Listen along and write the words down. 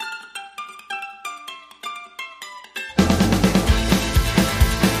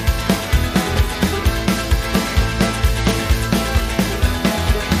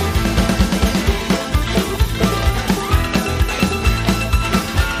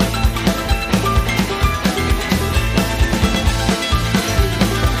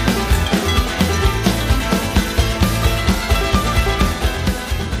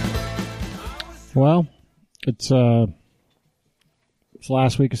Well, it's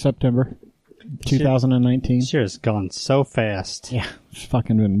last week of September, 2019. Sure, it's gone so fast. Yeah, it's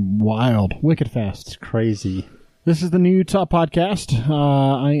fucking been wild. Wicked fast. It's crazy. This is the New Utah Podcast.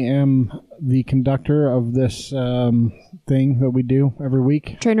 I am the conductor of this thing that we do every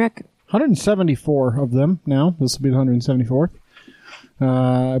week. Trainwreck. 174 of them now. This will be the 174th.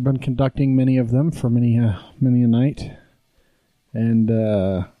 I've been conducting many of them for many a night.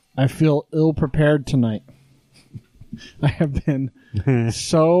 And I feel ill-prepared tonight. I have been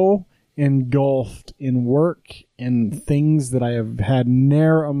so engulfed in work and things that I have had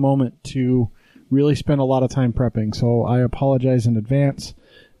ne'er a moment to really spend a lot of time prepping. So I apologize in advance.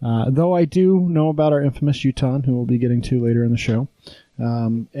 Though I do know about our infamous Utahn, who we'll be getting to later in the show.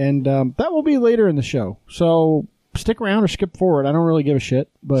 And that will be later in the show. So stick around or skip forward. I don't really give a shit,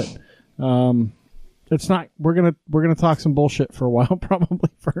 but it's not. We're gonna talk some bullshit for a while, probably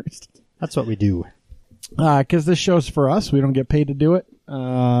first. That's what we do. Because this show's for us. We don't get paid to do it,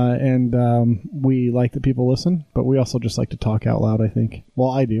 and we like that people listen. But we also just like to talk out loud, I think. Well,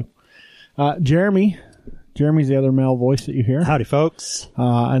 I do. Jeremy's the other male voice that you hear. Howdy, folks.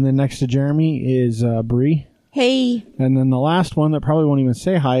 And then next to Jeremy is Bree. Hey. And then the last one that probably won't even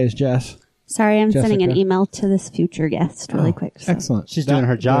say hi is Jess. Sorry, I'm Jessica. Sending an email to this future guest really quick. So. Excellent. She's doing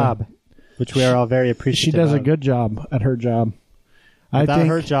her job, which we are all very appreciative She does of. a good job at her job. Without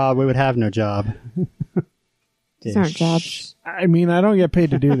her job, we would have no job. These aren't jobs. I mean, I don't get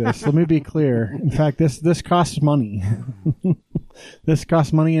paid to do this. Let me be clear. In fact, this costs money. This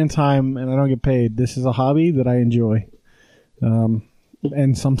costs money and time, and I don't get paid. This is a hobby that I enjoy.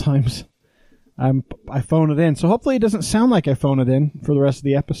 And sometimes I phone it in. So hopefully it doesn't sound like I phone it in for the rest of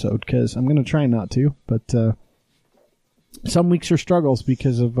the episode, because I'm going to try not to. But some weeks are struggles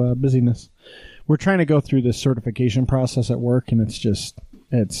because of busyness. We're trying to go through this certification process at work, and it's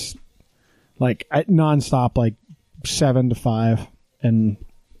like nonstop, like 7 to 5, and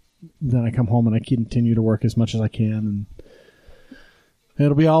then I come home and I continue to work as much as I can, and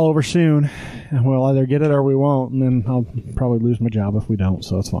it'll be all over soon, and we'll either get it or we won't, and then I'll probably lose my job if we don't,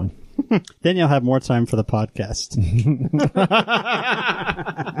 so it's fine. Then you'll have more time for the podcast.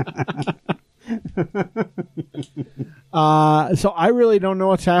 So I really don't know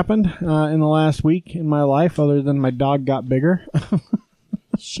what's happened in the last week in my life, other than my dog got bigger.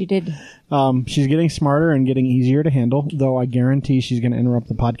 She did. She's getting smarter and getting easier to handle, though I guarantee she's going to interrupt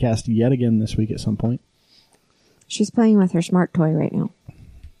the podcast yet again this week at some point. She's playing with her smart toy right now.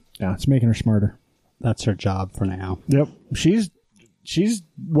 Yeah, it's making her smarter. That's her job for now. Yep. She's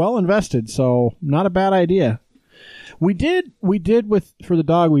well invested, so not a bad idea. We did for the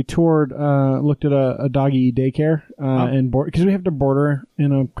dog, we toured, looked at a doggy daycare, and because we have to board her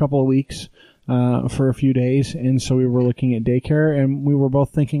in a couple of weeks. For a few days, and so we were looking at daycare, and we were both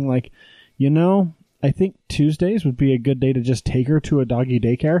thinking, like, I think Tuesdays would be a good day to just take her to a doggy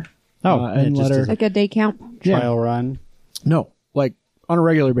daycare. And let her like a day camp trial run. No, like on a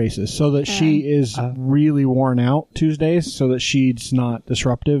regular basis, so that she is really worn out Tuesdays, so that she's not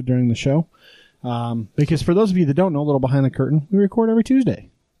disruptive during the show. Because for those of you that don't know, a little behind the curtain, we record every Tuesday,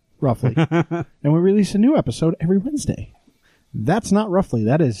 roughly, and we release a new episode every Wednesday. That's not roughly.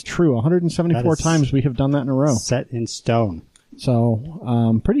 That is true. 174 times we have done that in a row. Set in stone.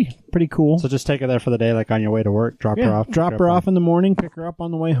 So, pretty cool. So just take her there for the day, like on your way to work. Drop her off. Drop her off in the morning. Pick her up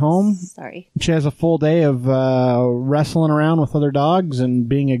on the way home. Sorry. She has a full day of wrestling around with other dogs and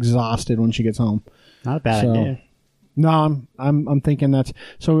being exhausted when she gets home. Not a bad idea. No, I'm thinking that's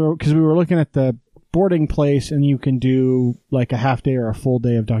so because we were looking at the boarding place, and you can do like a half day or a full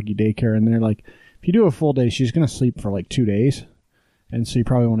day of doggy daycare, and they're like, if you do a full day, she's going to sleep for like 2 days. And so you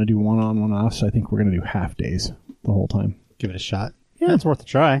probably want to do one on, one off. So I think we're going to do half days the whole time. Give it a shot. Yeah. It's worth a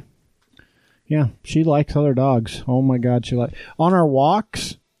try. Yeah. She likes other dogs. Oh my God. On our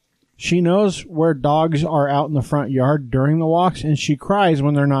walks, she knows where dogs are out in the front yard during the walks, and she cries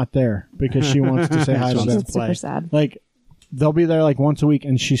when they're not there because she wants to say hi to them. That's super sad. Like, they'll be there like once a week,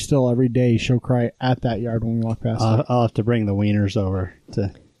 and she still every day she'll cry at that yard when we walk past. I'll have to bring the wieners over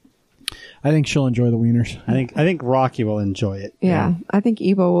to. I think she'll enjoy the wieners. I think Rocky will enjoy it. Yeah. I think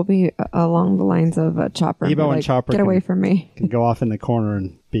Ebo will be along the lines of Chopper. Ebo and Chopper get away from me. Can go off in the corner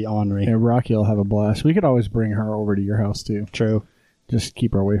and be ornery. Yeah, Rocky will have a blast. We could always bring her over to your house too. True. Just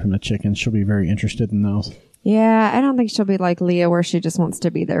keep her away from the chickens. She'll be very interested in those. Yeah, I don't think she'll be like Leah, where she just wants to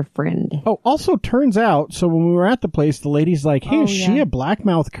be their friend. Oh, also turns out, so when we were at the place, the lady's like, hey, is she a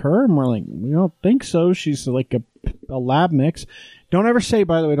blackmouth cur? And we're like, we don't think so. She's like a lab mix. Don't ever say,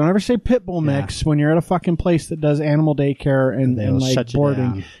 by the way, don't ever say pit bull mix when you're at a fucking place that does animal daycare and like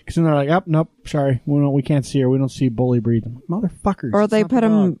boarding. Because then they're like, oh, nope, sorry. We can't see her. We don't see bully breed. Motherfuckers. Or they put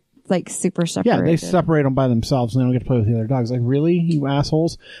them like super separated. Yeah, they separate them by themselves and they don't get to play with the other dogs. Like, really? You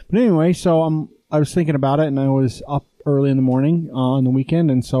assholes? But anyway, so I was thinking about it and I was up early in the morning on the weekend,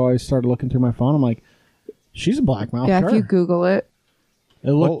 and so I started looking through my phone. I'm like, she's a black-mouthed cur. if you Google it.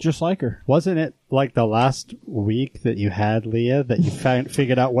 It looked just like her. Wasn't it like the last week that you had Leah that you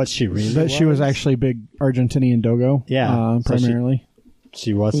figured out what she really But was? she was actually big Argentinian Dogo. Yeah. So primarily.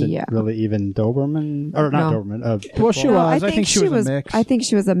 She wasn't really even Doberman, or not No. Doberman. Well, she No, was. I think she was a mix. I think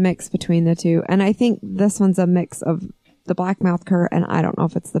she was a mix between the two, and I think this one's a mix of the black-mouthed cur, and I don't know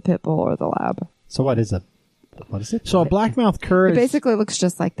if it's the pit bull or the lab. So what is it? So a black-mouthed cur It basically looks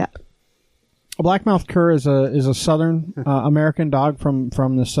just like that. A black-mouthed cur is a southern American dog from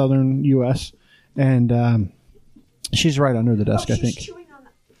the southern U.S. and she's right under the desk. I think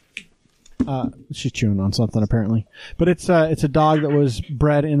she's chewing on something apparently. But it's a dog that was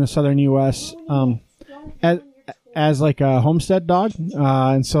bred in the southern U.S. As like a homestead dog,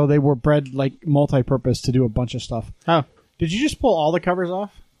 and so they were bred like multi-purpose to do a bunch of stuff. Oh, did you just pull all the covers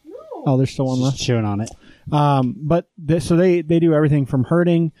off? No. Oh, there's still one left. Chewing on it. But they do everything from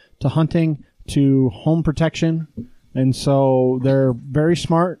herding to hunting to home protection, and so they're very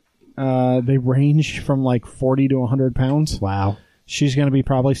smart. They range from like 40 to 100 pounds. Wow. She's going to be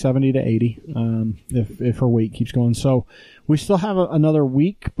probably 70 to 80 if her weight keeps going. So we still have another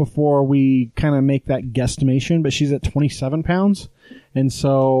week before we kind of make that guesstimation, but she's at 27 pounds. And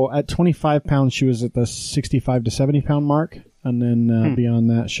so at 25 pounds, she was at the 65 to 70 pound mark. And then beyond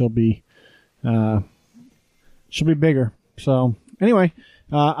that, she'll be bigger. So anyway,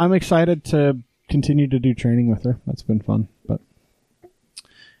 I'm excited to continue to do training with her. That's been fun. But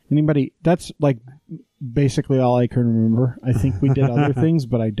that's like basically all I can remember. I think we did other things,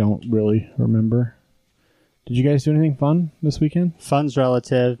 but I don't really remember. Did you guys do anything fun this weekend? Fun's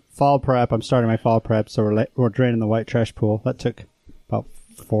relative. Fall prep. I'm starting my fall prep, so we're draining the white trash pool. That took about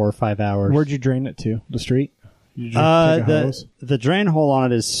 4 or 5 hours. Where'd you drain it to? The street? Take a hose? The drain hole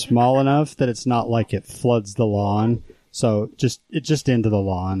on it is small enough that it's not like it floods the lawn. So just into the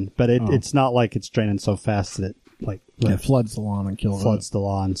lawn, but it's not like it's draining so fast that it floods the lawn and kills the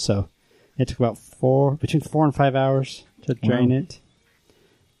lawn. So it took about between 4 and 5 hours to drain it.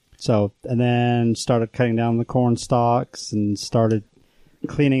 So, and then started cutting down the corn stalks and started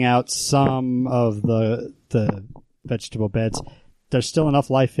cleaning out some of the vegetable beds. There's still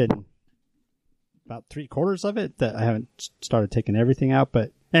enough life in about 3/4 of it that I haven't started taking everything out.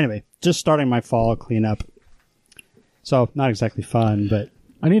 But anyway, just starting my fall cleanup. So not exactly fun, but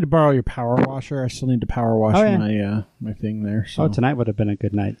I need to borrow your power washer. I still need to power wash my thing there. So. Tonight would have been a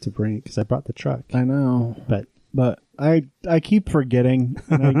good night to bring it because I brought the truck. I know, but I keep forgetting.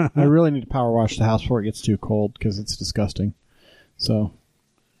 And I really need to power wash the house before it gets too cold because it's disgusting. So.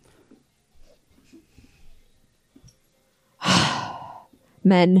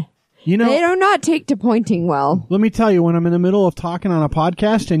 Men. They do not take to pointing well. Let me tell you, when I'm in the middle of talking on a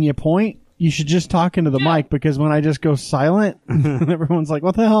podcast and you point, you should just talk into the mic, because when I just go silent, everyone's like,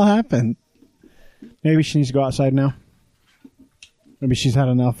 what the hell happened? Maybe she needs to go outside now. Maybe she's had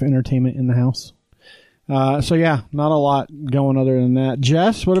enough entertainment in the house. So yeah, not a lot going other than that.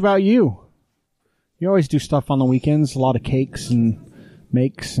 Jess, what about you? You always do stuff on the weekends, a lot of cakes and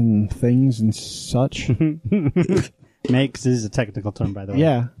makes and things and such. Makes is a technical term, by the way.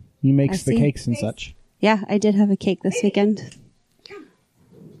 Yeah, you makes the cakes and such. Yeah, I did have a cake this weekend.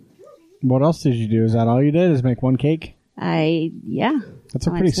 What else did you do? Is that all you did? Is make one cake? That's a I went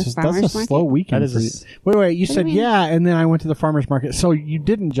pretty. to the That's a farmer's slow market. weekend. That For you. is Wait. You said and then I went to the farmer's market. So you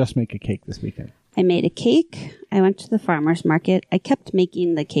didn't just make a cake this weekend. I made a cake. I went to the farmer's market. I kept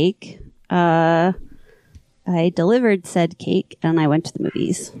making the cake. I delivered said cake, and I went to the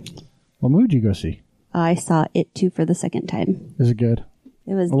movies. What movie did you go see? I saw It 2 for the second time. Is it good?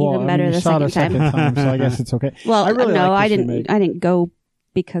 It was even better you the saw it second a time. second time, so I guess it's okay. Well, I really no, like I this didn't. remake. I didn't go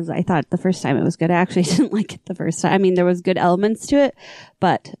because I thought the first time it was good. I actually didn't like it the first time. I mean, there was good elements to it,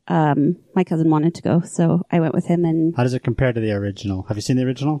 but my cousin wanted to go, so I went with him. And how does it compare to the original? Have you seen the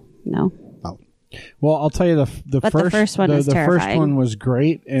original? No. Oh. Well, I'll tell you the first one is the first terrifying. one was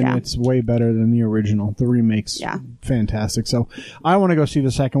great, and it's way better than the original. The remake's fantastic. So I want to go see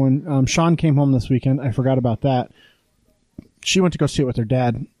the second one. Sean came home this weekend. I forgot about that. She went to go see it with her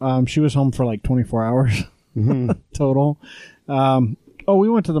dad. She was home for like 24 hours total. We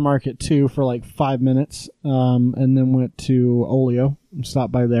went to the market too for like 5 minutes, and then went to Olio and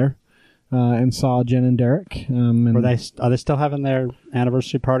stopped by there. and saw Jen and Derek. And Are they still having their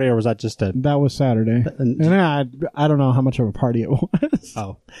anniversary party, or was that just a? that was Saturday. And I don't know how much of a party it was.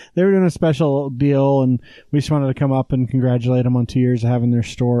 Oh, They were doing a special deal, and we just wanted to come up and congratulate them on 2 years of having their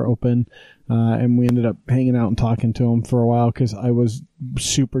store open. And we ended up hanging out and talking to them for a while because I was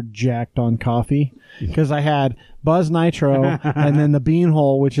super jacked on coffee. Because I had Buzz Nitro and then the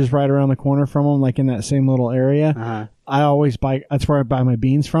Beanhole, which is right around the corner from them, like in that same little area. uh-huh. I always buy. That's where I buy my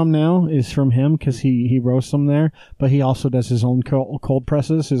beans from now. Is from him because he roasts them there. But he also does his own cold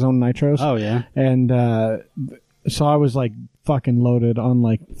presses, his own nitros. Oh yeah. And so I was like fucking loaded on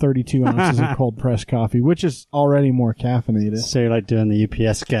like 32 ounces of cold pressed coffee, which is already more caffeinated. So you're like doing the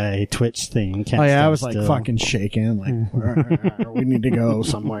UPS guy Twitch thing. Can't Oh yeah, stand I was like still. fucking shaking, like we need to go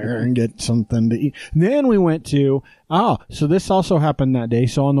somewhere and get something to eat. Then we went to so this also happened that day.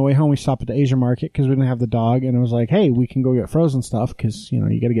 So on the way home, we stopped at the Asia Market because we didn't have the dog, and it was like, hey, we can go get frozen stuff because you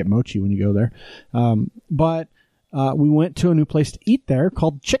got to get mochi when you go there. But we went to a new place to eat there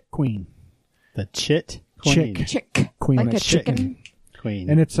called Chick Queen. The Chit Queen. Chick. Queen Like like a chicken. Queen.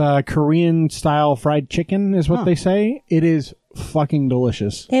 And it's Korean style fried chicken is what they say. It is fucking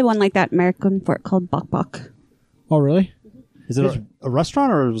delicious. They had one like that American fort called Bok Bok. Oh really? Is it a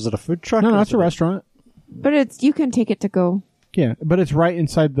restaurant or was it a food truck? No, or it's is a it restaurant. But you can take it to go. Yeah, but it's right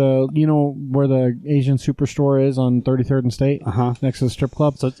inside the, where the Asian Superstore is on 33rd and State, next to the strip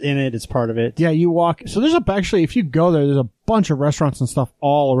club. So it's in it. It's part of it. Yeah, you walk. So actually, if you go there, there's a bunch of restaurants and stuff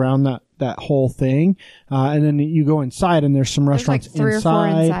all around that whole thing. And then you go inside, and there's some restaurants like 3 or 4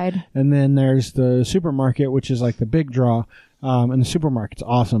 inside. And then there's the supermarket, which is like the big draw. And the supermarket's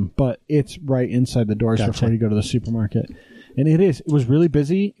awesome, but it's right inside the doors Gotcha. before you go to the supermarket. And it was really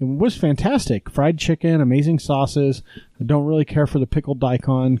busy. It was fantastic. Fried chicken, amazing sauces. I don't really care for the pickled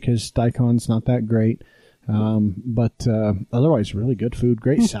daikon because daikon's not that great. But otherwise, really good food.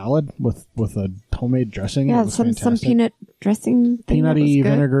 Great salad with a homemade dressing. It Yeah, was some fantastic. peanut dressing thing. that was Peanutty, good.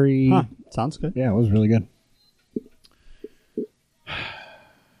 vinegary. Huh. Sounds good. Yeah, it was really good.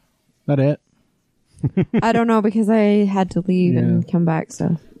 That it? I don't know because I had to leave and come back.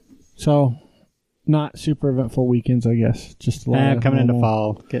 So, not super eventful weekends, I guess. Just a lot of Coming into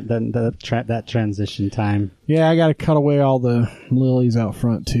normal- fall, get that transition time. Yeah, I got to cut away all the lilies out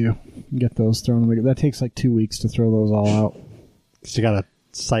front too. Get those thrown away. That takes like 2 weeks to throw those all out. Because you got to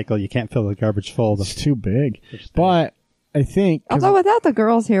cycle. You can't fill the garbage full. It's too big. But I think, 'cause- Although without the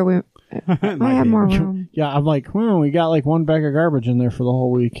girls here, I had more room. yeah, I'm like, well, we got like one bag of garbage in there for the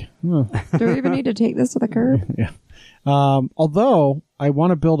whole week. Huh. Do we even need to take this to the curb? Yeah. Although I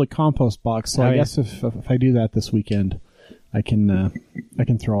want to build a compost box, so I guess if I do that this weekend, I can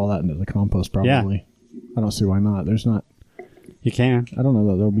throw all that into the compost probably. Yeah. I don't see why not. There's not. You can. I don't know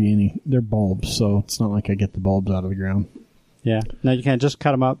that there'll be any. They're bulbs, so it's not like I get the bulbs out of the ground. Yeah. No, you can't just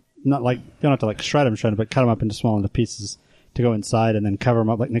cut them up. Not like you don't have to like shred them, but cut them up into small pieces to go inside, and then cover them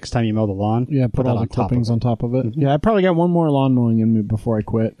up. Like next time you mow the lawn, Yeah, put all that the on top clippings of it. on top of it. Yeah, I probably got one more lawn mowing in me before I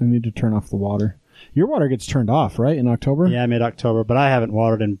quit. I need to turn off the water. Your water gets turned off, right, in October? Yeah, mid-October, but I haven't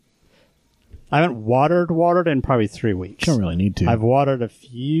watered in probably 3 weeks. You don't really need to. I've watered a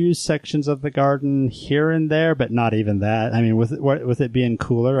few sections of the garden here and there, but not even that. I mean, with it being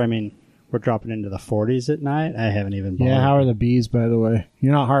cooler, I mean, we're dropping into the 40s at night. I haven't even bothered. Yeah, how are the bees, by the way?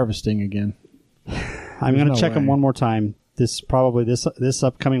 You're not harvesting again. I'm going to no check them way. one more time. This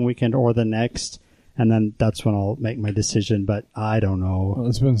upcoming weekend or the next, and then that's when I'll make my decision, but I don't know. Well,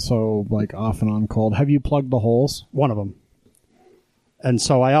 it's been so like off and on cold. Have you plugged the holes? One of them. And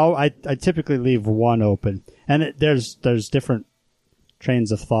so I typically leave one open. And there's different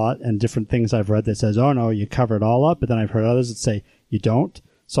trains of thought and different things I've read that says, oh no, you cover it all up. But then I've heard others that say you don't.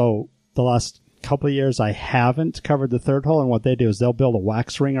 So the last couple of years I haven't covered the third hole. And what they do is they'll build a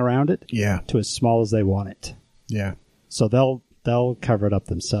wax ring around it Yeah. to as small as they want it. Yeah. So they'll cover it up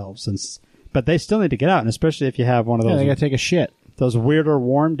themselves. But they still need to get out. And especially if you have one of Yeah, those, they got to take a shit. those weirder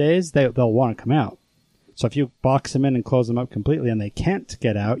warm days, they'll want to come out. So if you box them in and close them up completely and they can't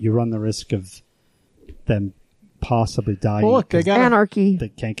get out, you run the risk of them possibly dying. Well, look, they 'cause got Anarchy. they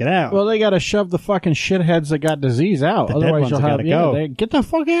can't get out. Well, they got to shove the fucking shitheads that got disease out. The dead Otherwise, ones you'll have have gotta go. get the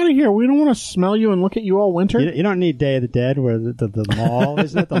fuck out of here. We don't want to smell you and look at you all winter. you don't need Day of the Dead where the mall,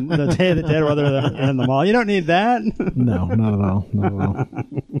 isn't it? The Day of the Dead where they're in the mall. You don't need that. No, not at all. Not at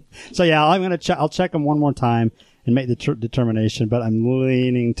all. So yeah, I'll check them one more time and make the determination, but I'm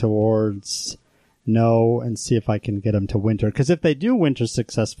leaning towards no and see if I can get them to winter. Because if they do winter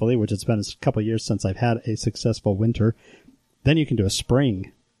successfully, which it's been a couple of years since I've had a successful winter, then you can do a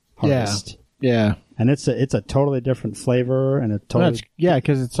spring harvest. Yeah. And it's a totally different flavor and a totally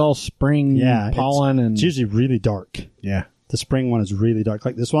Because it's all spring pollen and it's usually really dark. yeah. the spring one is really dark.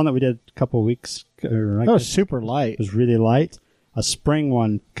 Like this one that we did a couple of weeks ago. That was super light. It was really light. A spring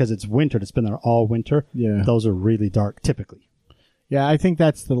one, because it's winter, it's been there all winter. Yeah. Those are really dark, typically. Yeah, I think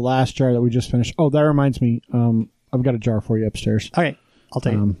that's the last jar that we just finished. Oh, that reminds me. I've got a jar for you upstairs. Okay, I'll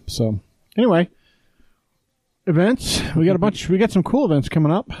take it. So, anyway, events. We got a bunch. We got some cool events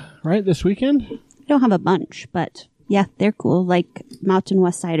coming up, right, this weekend? I don't have a bunch, but yeah, they're cool. Like Mountain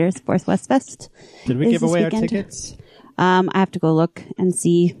West Ciders 4th West Fest. Did we is give this away weekend. our tickets? I have to go look and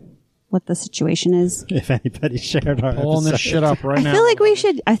see what the situation is. If anybody shared our Pulling this episode. shit up right now. I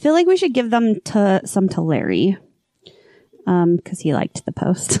feel like we should give them to Larry. Because he liked the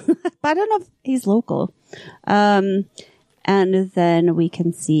post. But I don't know if he's local. And then we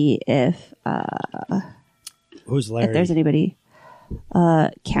can see if Who's Larry? if there's anybody.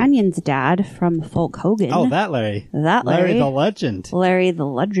 Canyon's dad from Folk Hogan. Oh, that Larry. That Larry. the legend. Larry the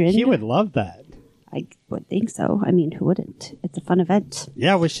legend. He would love that. I would think so. I mean, who wouldn't? It's a fun event.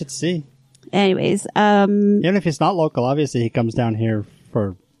 Yeah, we should see. Anyways, Even if he's not local, obviously he comes down here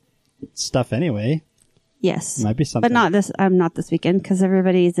for stuff anyway. yes. Might be something. But not this. Not this weekend because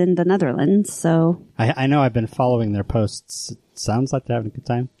everybody's in the Netherlands. So I know I've been following their posts. It sounds like they're having a good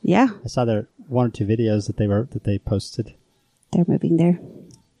time. yeah, I saw their 1 or 2 videos that they posted. they're moving there.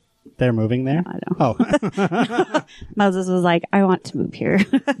 They're moving there? I know. Oh. Moses was like, "I want to move here."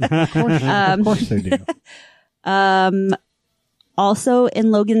 Of course they do. Also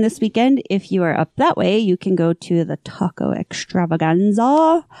in Logan this weekend, if you are up that way, you can go to the Taco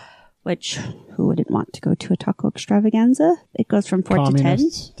Extravaganza, which who wouldn't want to go to a Taco Extravaganza? It goes from 4 to 10.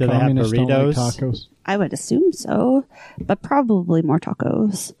 Communists. Do they have Communists don't like burritos? tacos. I would assume so, but probably more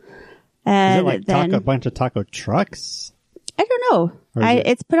tacos. Is And it like then, a bunch of taco trucks? I don't know. Or is it-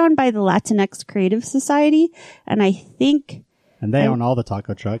 It's put on by the Latinx Creative Society, and I think And they own all the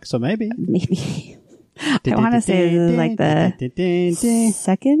taco trucks, so maybe. maybe I want to say this is like the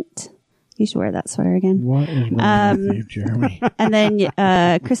second. You should wear that sweater again. What is wrong with you, Jeremy? And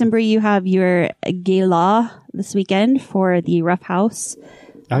then, Chris and Bree, you have your gala this weekend for the Rough House.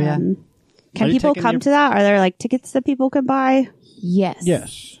 Oh, yeah. Can you people taking come your- to that? Are there like tickets that people can buy? Yes.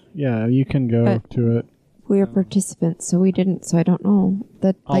 Yes. Yeah, you can go But- to it. We are participants, so we didn't. So I don't know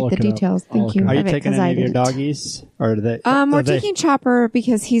I'll the look it up. details. I'll Thank look you. it up. Are you Okay, taking 'cause I any of your didn't. doggies? Or are they? We're are they- taking Chopper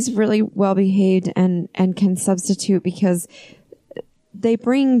because he's really well behaved and can substitute because they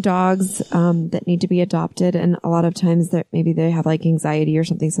bring dogs that need to be adopted, and a lot of times that maybe they have like anxiety or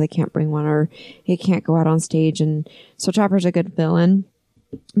something, so they can't bring one or he can't go out on stage. And so Chopper's a good villain,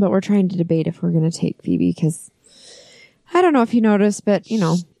 but we're trying to debate if we're going to take Phoebe because I don't know if you noticed, but you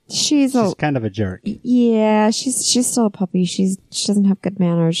know she's kind of a jerk. yeah she's still a puppy. She doesn't have good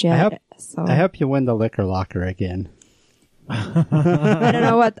manners yet. I hope you win the liquor locker again.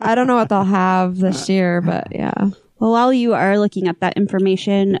 I don't know what they'll have this year, but yeah. Well, while you are looking up that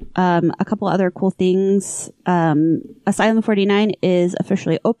information, a couple other cool things. Asylum 49 is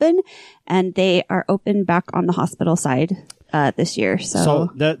officially open, and they are open back on the hospital side this year.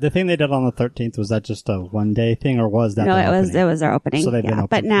 So the thing they did on the 13th, was that just a one-day thing, or was that no, their it opening? was their opening. So they've been yeah. open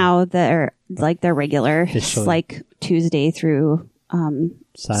But for- now they're regular. It's Officially. like Tuesday through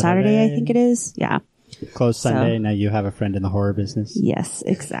Saturday, I think it is. Yeah. Closed So- Sunday. Now you have a friend in the horror business. Yes,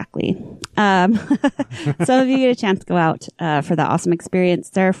 exactly. So if you get a chance to go out for that awesome experience,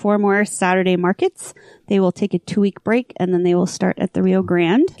 there are 4 more Saturday markets. They will take a 2-week break, and then they will start at the Rio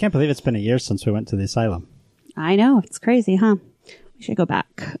Grande. Can't believe it's been a year since we went to the asylum. I know, it's crazy, huh? We should go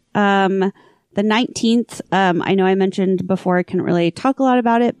back. The 19th, I know I mentioned before, I couldn't really talk a lot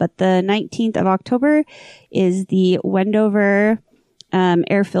about it, but the 19th of October is the Wendover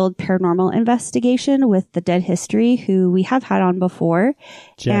airfield paranormal investigation with the Dead History, who we have had on before.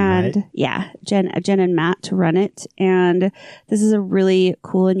 Jen, and right? yeah, Jen and Matt to run it. And this is a really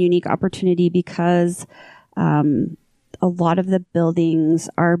cool and unique opportunity because a lot of the buildings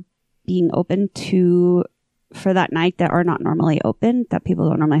are being open for that night that are not normally open, that people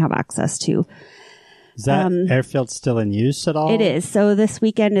don't normally have access to. Is that airfield still in use at all? It is. So this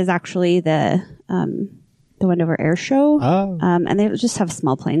weekend is actually the Wendover Air Show. Oh. And they just have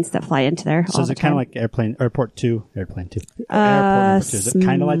small planes that fly into there. So all is the it kind time. of like airport 2? Airplane 2. Airport number 2. Is it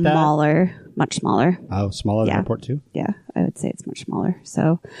kind of like that? Smaller, much smaller. Oh, smaller than Yeah. airport 2? Yeah, I would say it's much smaller.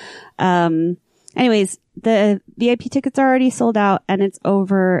 So, anyways, the VIP tickets are already sold out, and it's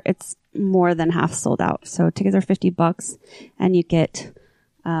more than half sold out. So tickets are $50, and you get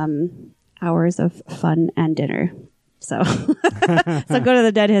hours of fun and dinner. So, so go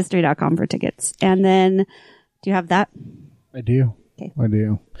to thedeadhistory.com for tickets. And then, do you have that? I do. Okay. I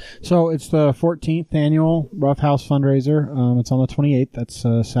do. So it's the 14th annual Rough House fundraiser. It's on the 28th. That's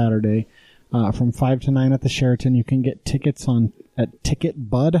Saturday. from 5 to 9 at the Sheraton. You can get tickets at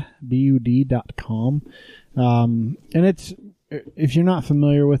ticketbud.com. And it's, if you're not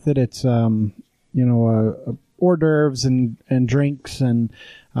familiar with it, it's hors d'oeuvres and drinks, and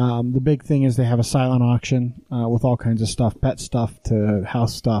the big thing is they have a silent auction with all kinds of stuff, pet stuff to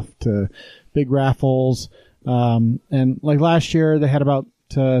house stuff to big raffles. And like last year, they had about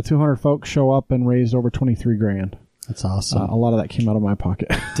 200 folks show up and raised over $23,000. That's awesome. A lot of that came out of my pocket.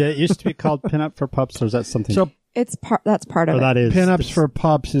 Did it used to be called Pin Up for Pups, or is that something? So That's part of it. that is Pinups for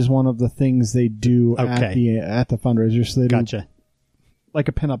Pups is one of the things they do at the fundraiser. So they do Gotcha. like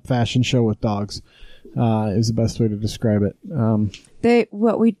a pinup fashion show with dogs. Is the best way to describe it.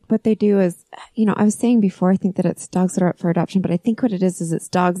 What they do is, I was saying before, I think that it's dogs that are up for adoption, but I think what it is it's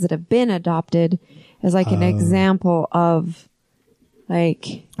dogs that have been adopted as like an example of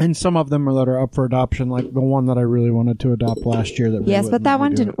like. And some of them that are up for adoption, like the one that I really wanted to adopt last year. Yes, but that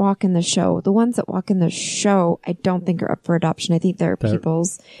one didn't walk in the show. The ones that walk in the show, I don't think are up for adoption. I think they're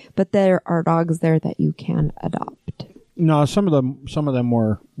people's, but there are dogs there that you can adopt. No, some of them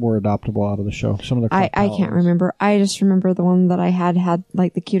were adoptable out of the show. Some of the I can't remember. I just remember the one that I had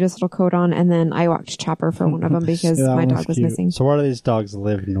like the cutest little coat on, and then I walked Chopper for one of them because my dog was missing. So where do these dogs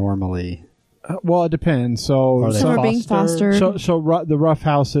live normally? Well, it depends. So some are being fostered. So the Rough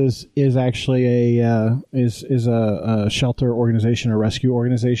House is actually a shelter organization, a rescue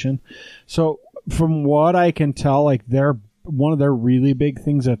organization. So from what I can tell, like one of their really big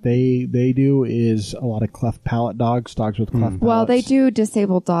things that they do is a lot of cleft palate dogs with cleft palates. Well, they do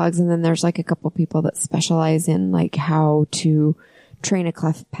disabled dogs, and then there's like a couple people that specialize in like how to train a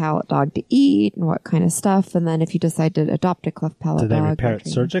cleft palate dog to eat and what kind of stuff. And then if you decide to adopt a cleft palate dog, do they repair it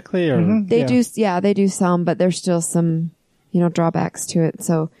surgically, or they do some, but there's still some drawbacks to it.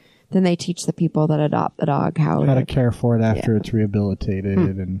 So then they teach the people that adopt the dog how to care for it after it's rehabilitated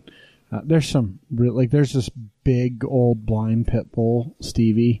and. There's this big old blind pit bull,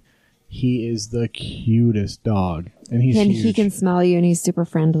 Stevie. He is the cutest dog, and he can smell you, and he's super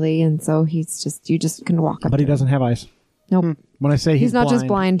friendly, and so you just can walk up. But he doesn't have eyes. Nope. When I say he's not just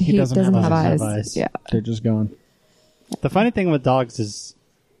blind, he doesn't have eyes. Yeah, they're just gone. The funny thing with dogs is,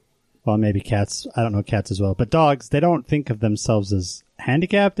 well, maybe cats. I don't know cats as well, but dogs, they don't think of themselves as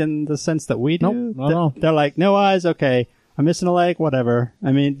handicapped in the sense that we do. Nope, not at all. They're like, no eyes, okay. I'm missing a leg, whatever.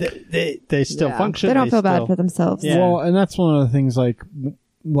 I mean, they still function. They don't feel bad for themselves. Yeah. Well, and that's one of the things, like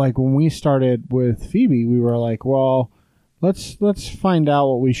when we started with Phoebe, we were like, well, let's find out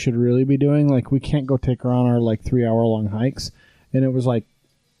what we should really be doing. Like, we can't go take her on our 3-hour-long hikes. And it was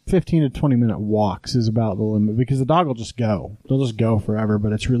 15 to 20 minute walks is about the limit, because the dog will just go. They'll just go forever,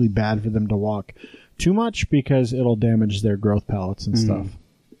 but it's really bad for them to walk too much because it'll damage their growth palates and stuff.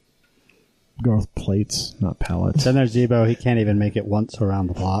 Growth plates, not pallets. Then there's Debo. He can't even make it once around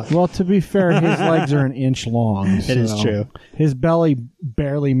the block. Well, to be fair, his legs are an inch long. It is true. His belly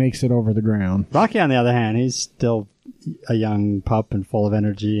barely makes it over the ground. Rocky, on the other hand, he's still a young pup and full of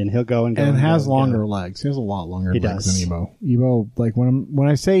energy, and he'll go and go. And has longer legs. He has a lot longer legs than Ebo. Ebo, when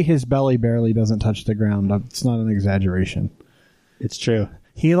I say his belly barely doesn't touch the ground, it's not an exaggeration. It's true.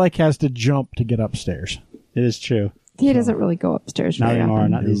 He has to jump to get upstairs. It is true. He doesn't really go upstairs not very anymore,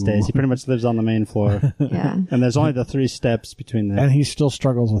 often. not these days. He pretty much lives on the main floor. Yeah. And there's only the 3 steps between them. And he still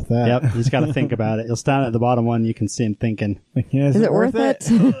struggles with that. Yep, he's got to think about it. He'll stand at the bottom one, you can see him thinking. Is it worth it?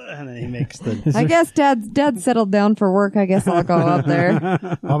 And then he makes the... I guess Dad's settled down for work. I guess I'll go up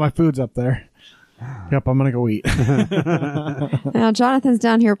there. Oh, my food's up there. Yep, I'm going to go eat. Now, Jonathan's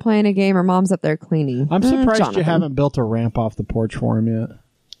down here playing a game, or Mom's up there cleaning. I'm surprised you haven't built a ramp off the porch for him yet.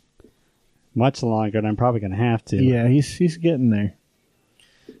 Much longer, and I'm probably going to have to. Yeah, he's getting there.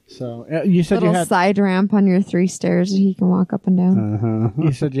 So you said little you had side ramp on your 3 stairs that he can walk up and down.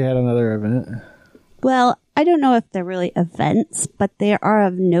 You said you had another event. Well, I don't know if they're really events, but they are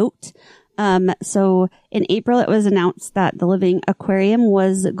of note. So in April, it was announced that the Living Aquarium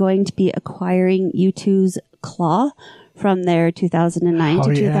was going to be acquiring U2's Claw from their 2009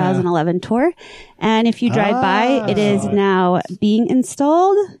 to 2011 tour. And if you drive by, it is now being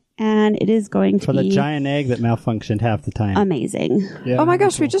installed. And it is going to be... For the giant egg that malfunctioned half the time. Amazing. Yeah, oh my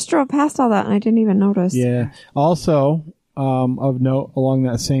gosh, we just drove past all that and I didn't even notice. Yeah. Also, of note, along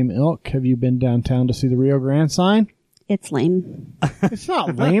that same ilk, have you been downtown to see the Rio Grande sign? It's lame. It's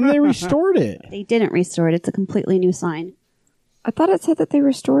not lame. They restored it. They didn't restore it. It's a completely new sign. I thought it said that they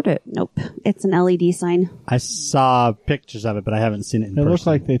restored it. Nope. It's an LED sign. I saw pictures of it, but I haven't seen it in person. It looked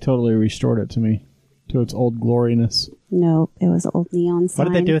like they totally restored it to me, to its old gloriness. Nope. It was an old neon sign.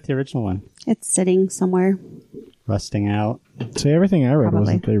 What did they do with the original one? It's sitting somewhere. Rusting out. See, everything I read was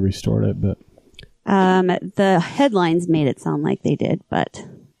that they restored it, but... The headlines made it sound like they did, but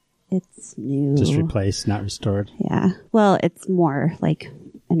It's new. Just replaced, not restored. Yeah. Well, it's more like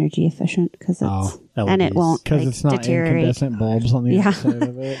energy efficient because it's and it LEDs. won't Because like, it's not deteriorate. incandescent bulbs on the Yeah. outside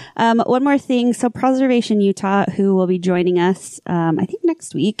of it. One more thing. So Preservation Utah, who will be joining us, I think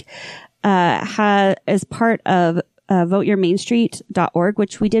next week, is part of voteyourmainstreet.org,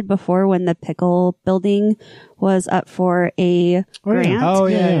 which we did before when the pickle building was up for a grant. Oh,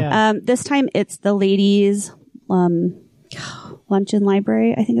 yeah. This time it's the ladies, luncheon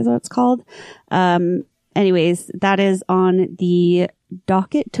library, I think is what it's called. Anyways, that is on the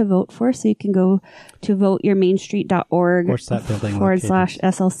docket to vote for. So you can go to voteyourmainstreet.org Where's that building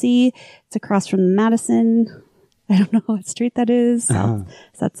 /SLC. It's across from the Madison. I don't know what street that is. South,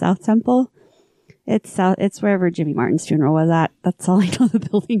 is that South Temple? It's south. It's wherever Jimmy Martin's funeral was at. That's all I know the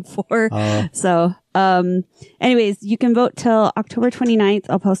building for. So, anyways, you can vote till October 29th.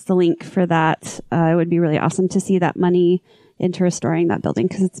 I'll post the link for that. It would be really awesome to see that money into restoring that building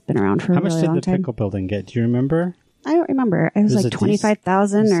because it's been around for a really long time. How much did the pickle building get? Do you remember? I don't remember. It was like a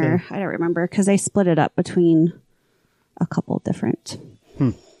 25,000 or I don't remember because they split it up between a couple different.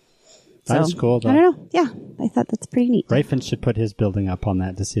 That's cool, though. I don't know. Yeah. I thought that's pretty neat. Rayfin should put his building up on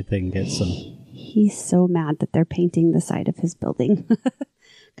that to see if they can get some. He's so mad that they're painting the side of his building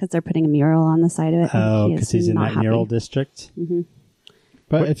because they're putting a mural on the side of it. Oh, because he's in that mural district? Mm-hmm.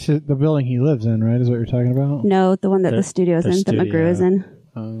 But it's the building he lives in, right? Is what you're talking about? No, the one that the studio's in, that McGrew is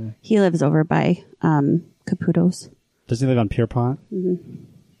in. He lives over by Caputo's. Does he live on Pierpont? Mm-hmm.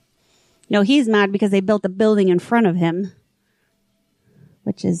 No, he's mad because they built a building in front of him,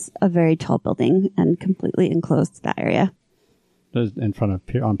 which is a very tall building and completely enclosed that area. In front of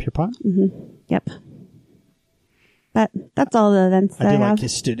on Pierpont? Mm-hmm. Yep. But that's all the events that I do have. like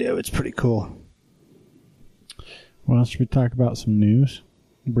his studio. It's pretty cool. Well, should we talk about some news?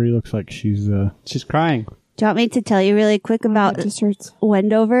 Bree looks like she's crying. Do you want me to tell you really quick about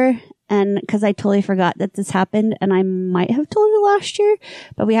Wendover? And because I totally forgot that this happened, and I might have told you last year,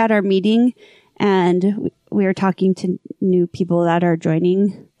 but we had our meeting and we were talking to new people that are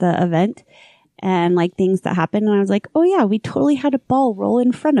joining the event and like things that happened. And I was like, oh yeah, we totally had a ball roll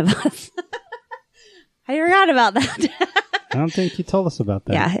in front of us. I forgot about that. I don't think you told us about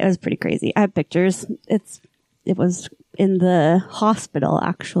that. Yeah, it was pretty crazy. I have pictures. It was in the hospital,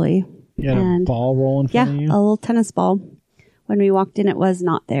 actually. You had a ball roll in front of you? Yeah, a little tennis ball. When we walked in, it was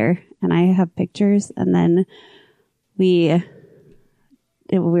not there. And I have pictures. And then we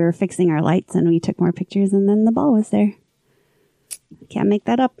were fixing our lights and we took more pictures and then the ball was there. Can't make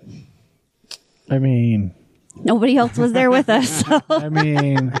that up. I mean... Nobody else was there with us. So. I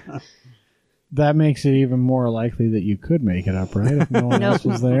mean... That makes it even more likely that you could make it up, right? If no one else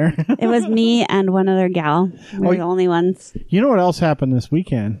was there. It was me and one other gal. We were the only ones. You know what else happened this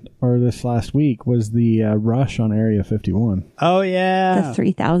weekend, or this last week, was the rush on Area 51. Oh, yeah. The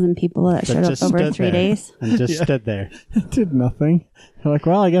 3,000 people that showed up over 3 days. And just stood there. It did nothing. They're like,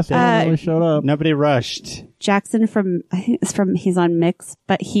 well, I guess no one really showed up. Nobody rushed. Jackson he's on Mix,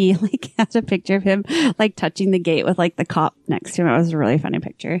 but he like has a picture of him like touching the gate with like the cop next to him. It was a really funny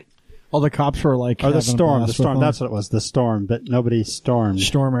picture. All the cops were like, or the storm. That's what it was. The storm, but nobody stormed.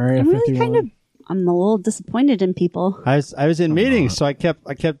 Storm Area 51. I'm a little disappointed in people. I was in meetings, so I kept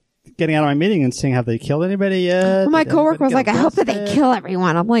getting out of my meeting and seeing have they killed anybody yet. Well, my coworker was like, I hope that they kill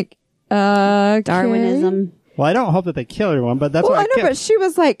everyone. I'm like, Darwinism. Well, I don't hope that they kill everyone, but that's why I know, but she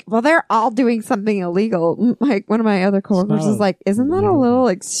was like, well, they're all doing something illegal. Like one of my other coworkers was like, isn't that a little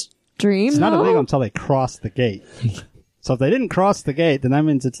extreme? It's not illegal until they cross the gate. So if they didn't cross the gate, then that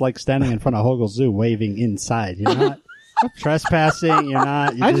means it's like standing in front of Hogle Zoo waving inside. You're not trespassing. You're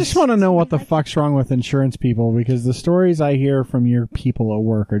not. I just want to know what the fuck's wrong with insurance people, because the stories I hear from your people at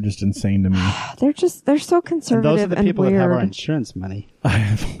work are just insane to me. They're so conservative and those are the people weird. that have our insurance money.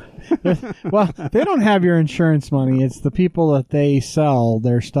 Well, they don't have your insurance money. It's the people that they sell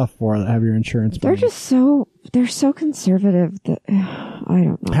their stuff for that have your insurance money. They're so conservative that I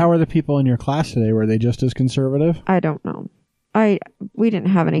don't know. How are the people in your class today? Were they just as conservative? I don't know. We didn't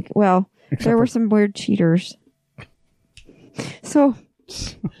have any. Well, there were some weird cheaters. So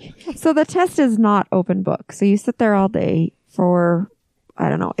the test is not open book. So you sit there all day for, I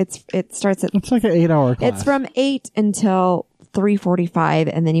don't know. It starts at. It's like an 8-hour class. It's from 8 until 3:45,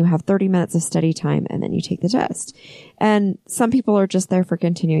 and then you have 30 minutes of study time, and then you take the test. And some people are just there for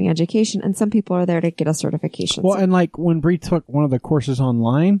continuing education, and some people are there to get a certification. Well, and like when Bree took one of the courses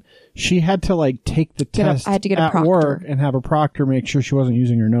online, she had to like take the test I had to get a at proctor. work and have a proctor make sure she wasn't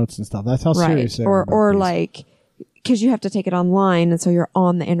using her notes and stuff. That's how serious they are. Or like, because you have to take it online, and so you're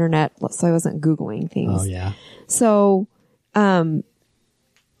on the internet. So I wasn't Googling things. Oh yeah. So,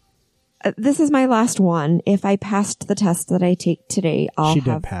 this is my last one. If I passed the test that I take today, She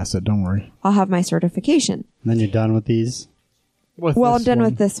did pass it. Don't worry. I'll have my certification. And then you're done with these? I'm done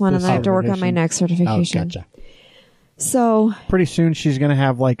with this one, and I have to work on my next certification. Oh, gotcha. So pretty soon she's going to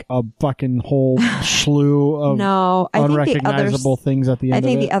have like a fucking whole slew of unrecognizable things at the end of it. I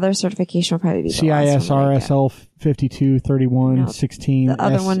think the other certification will probably be CIS, RSL 52, 31, 16. The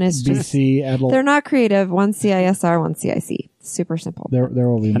other one is just BC, they're not creative. One CISR, one CIC. Super simple. There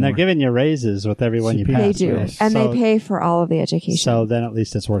will be more. And they're giving you raises with every one you pass. They do. Right? And they pay for all of the education. So then at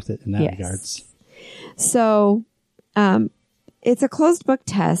least it's worth it in that regards. So it's a closed book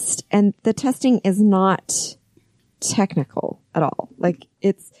test, and the testing is not technical at all. Like,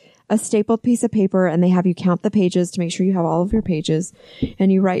 it's a stapled piece of paper, and they have you count the pages to make sure you have all of your pages,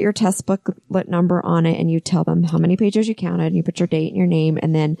 and you write your test booklet number on it, and you tell them how many pages you counted, and you put your date and your name,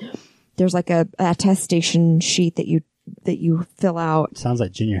 and then there's like a attestation sheet that you fill out. Sounds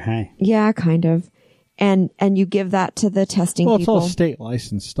like junior high. Yeah, kind of. And you give that to the testing people. Well, it's all state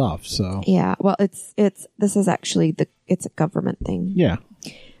licensed stuff, so. Yeah, well, this is actually it's a government thing. Yeah.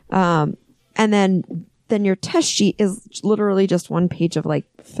 And then your test sheet is literally just one page of like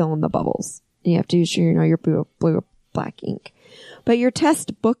fill in the bubbles. And you have to use your blue or black ink. But your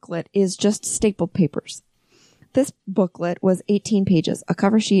test booklet is just stapled papers. This booklet was 18 pages, a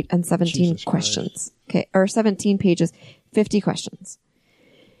cover sheet, and 17 questions. Okay, or 17 pages, 50 questions.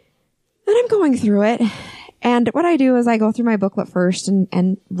 And I'm going through it. And what I do is I go through my booklet first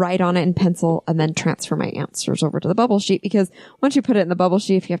and write on it in pencil, and then transfer my answers over to the bubble sheet, because once you put it in the bubble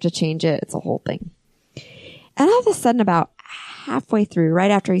sheet, if you have to change it, it's a whole thing. And all of a sudden, about halfway through,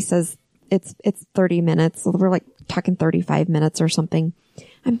 right after he says it's 30 minutes, so we're like talking 35 minutes or something,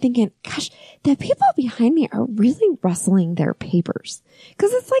 I'm thinking, gosh, the people behind me are really rustling their papers.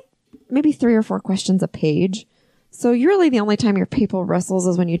 Because it's like maybe 3 or 4 questions a page. So really the only time your paper rustles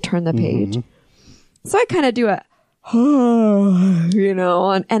is when you turn the page. Mm-hmm. So I kind of do a,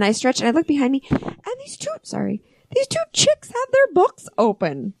 and I stretch and I look behind me, and these two chicks have their books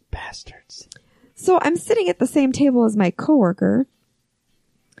open. Bastards. So I'm sitting at the same table as my coworker,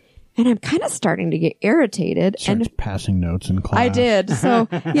 and I'm kind of starting to get irritated. Starts passing notes in class. I did. So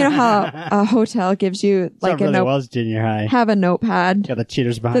you know how a hotel gives you like so a note. Was junior high. Have a notepad. Got the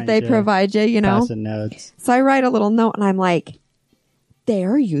cheaters behind that they provide you. Passing notes. So I write a little note, and I'm like,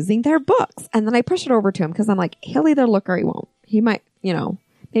 they're using their books, and then I push it over to him because I'm like, he'll either look or he won't. He might,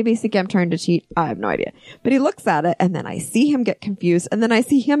 maybe think I'm trying to cheat. I have no idea. But he looks at it, and then I see him get confused, and then I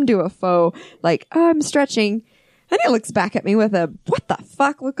see him do a faux, like, oh, I'm stretching. And he looks back at me with a, what the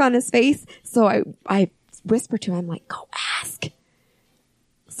fuck look on his face. So I whisper to him, like, go ask.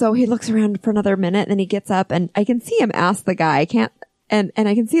 So he looks around for another minute, and then he gets up, and I can see him ask the guy. And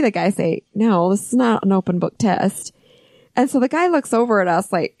I can see the guy say, no, this is not an open book test. And so the guy looks over at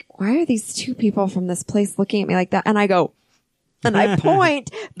us like, why are these two people from this place looking at me like that? And I go, and I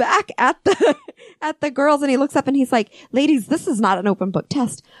point back at the girls, and he looks up and he's like, ladies, this is not an open book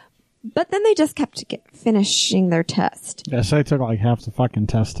test. But then they just kept finishing their test. Yeah, so I took like half the fucking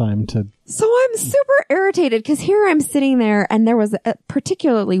test time to. So I'm super irritated because here I'm sitting there, and there was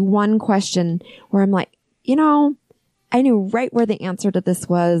particularly one question where I'm like, I knew right where the answer to this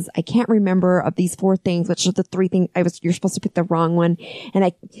was. I can't remember of these 4 things, which are the 3 things you're supposed to pick the wrong one. And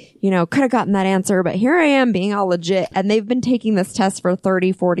I, could have gotten that answer, but here I am being all legit. And they've been taking this test for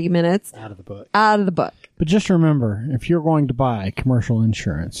 30, 40 minutes. Out of the book. But just remember, if you're going to buy commercial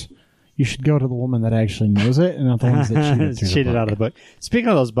insurance, you should go to the woman that actually knows it and not the ones that cheated out of the book. Speaking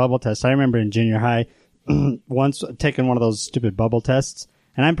of those bubble tests, I remember in junior high, once taking one of those stupid bubble tests,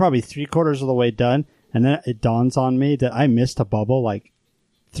 and I'm probably 3/4 of the way done. And then it dawns on me that I missed a bubble like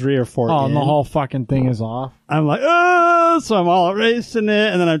 3 or 4 Oh, and the whole fucking thing is off. I'm like, oh, so I'm all erasing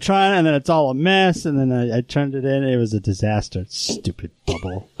it, and then I'm trying, and then it's all a mess, and then I turned it in. It was a disaster. Stupid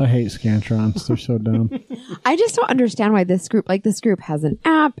bubble. I hate Scantrons. They're so dumb. I just don't understand why this group has an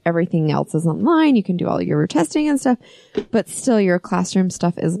app. Everything else is online. You can do all your testing and stuff, but still your classroom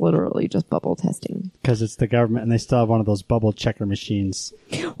stuff is literally just bubble testing. Because it's the government, and they still have one of those bubble checker machines.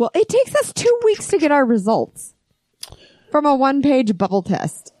 Well, it takes us 2 weeks to get our results from a 1-page bubble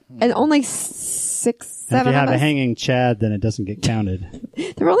test, and only 6, 7 if you have of a us. hanging Chad, then it doesn't get counted.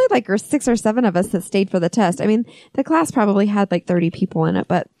 There were only like 6 or 7 of us that stayed for the test. I mean, the class probably had like 30 people in it,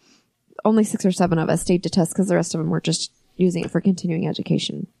 but only 6 or 7 of us stayed to test because the rest of them were just using it for continuing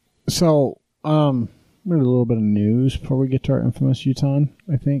education. So, maybe a little bit of news before we get to our infamous Utah,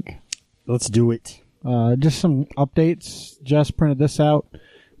 I think. Let's do it. Just some updates. Jess printed this out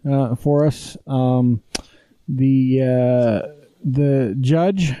for us. The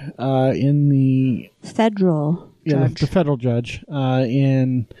judge in the federal the federal judge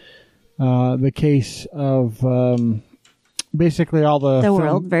in the case of basically all the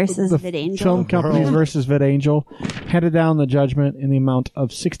world versus VidAngel. Film companies versus VidAngel handed down the judgment in the amount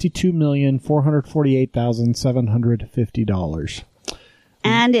of $62,448,750.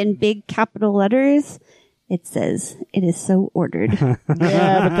 And in big capital letters, it says, "It is so ordered."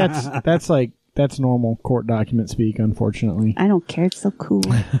 Yeah, but that's normal court document speak, unfortunately. I don't care. It's so cool.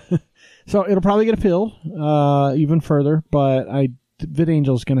 So it'll probably get appealed even further, but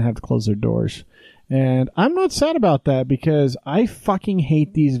VidAngel's going to have to close their doors. And I'm not sad about that because I fucking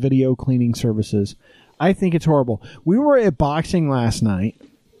hate these video cleaning services. I think it's horrible. We were at boxing last night,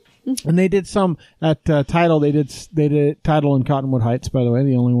 and they did some at Tidal. They did Tidal in Cottonwood Heights, by the way,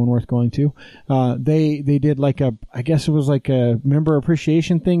 the only one worth going to. They did like I guess it was like a member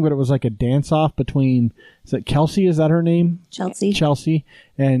appreciation thing, but it was like a dance off between, is it Kelsey? Is that her name? Chelsea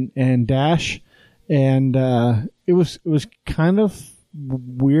and Dash, and it was kind of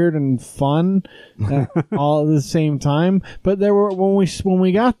weird and fun all at the same time. But there were when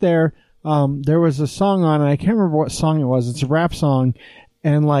we got there, there was a song on, and I can't remember what song it was. It's a rap song,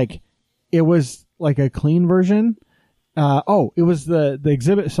 and like it was like a clean version. It was the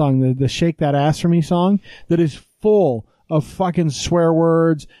Exhibit song, the Shake That Ass For Me song that is full of fucking swear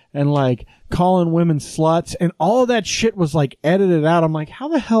words and like calling women sluts, and all of that shit was like edited out. I'm like, how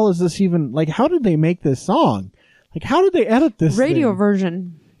the hell is this even, like, how did they make this song? Like, how did they edit this radio thing?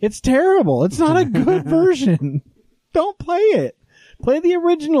 version? It's terrible. It's not a good version. Don't play it. Play the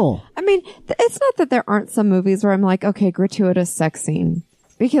original. I mean, it's not that there aren't some movies where I'm like, okay, gratuitous sex scene,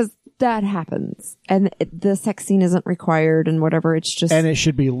 because that happens, and the sex scene isn't required and whatever. It's just, and it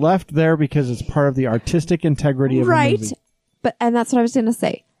should be left there because it's part of the artistic integrity of the movie. But and that's what I was going to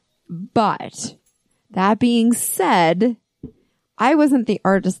say. But that being said, I wasn't the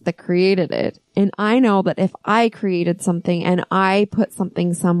artist that created it. And I know that if I created something and I put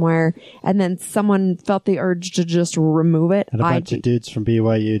something somewhere and then someone felt the urge to just remove it, and a bunch of dudes from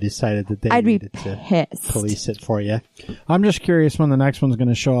BYU decided that they needed to police it for you. I'm just curious when the next one's going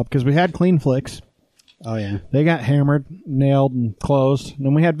to show up, because we had Clean Flicks. Oh, yeah. They got hammered, nailed, and closed. And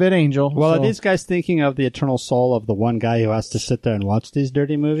then we had VidAngel. Well, are these guys thinking of the eternal soul of the one guy who has to sit there and watch these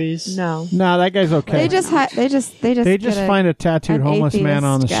dirty movies? No. No, that guy's okay. They just find a tattooed homeless man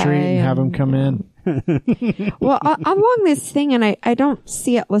on the street and have him come in. Well, along this thing, and I don't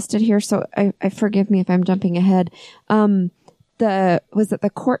see it listed here, so I forgive me if I'm jumping ahead. Was it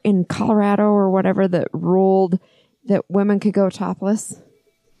the court in Colorado or whatever that ruled that women could go topless?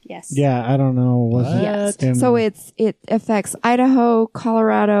 Yes. Yeah, I don't know. Yes. So it affects Idaho,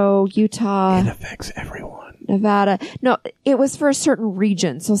 Colorado, Utah. It affects everyone. Nevada. No, it was for a certain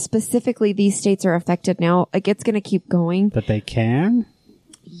region. So specifically, these states are affected now. Like, it's going to keep going. That they can?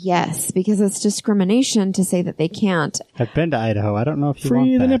 Yes, because it's discrimination to say that they can't. I've been to Idaho. I don't know if you Free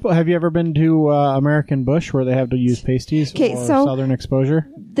want the that. nipple. Have you ever been to American Bush where they have to use pasties or Southern Exposure?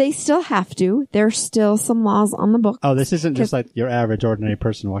 They still have to. There's still some laws on the book. Oh, this isn't just like your average ordinary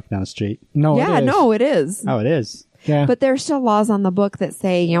person walking down the street. No, yeah, it is. no, it is. Oh, it is. Yeah. But there's still laws on the book that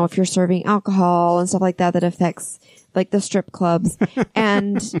say, you know, if you're serving alcohol and stuff like that, that affects like the strip clubs.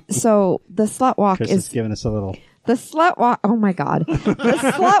 And so the slut walk Chris is giving us a little. The slut walk, oh my God. The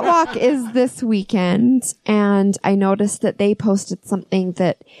slut walk is this weekend, and I noticed that they posted something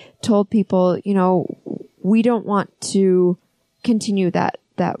that told people, you know, we don't want to continue that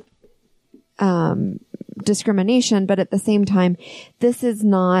discrimination, but at the same time, this is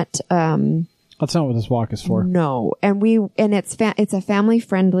not, that's not what this walk is for. No. And it's a family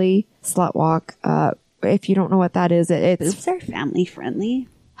friendly slut walk. If you don't know what that is, Boobs are family friendly.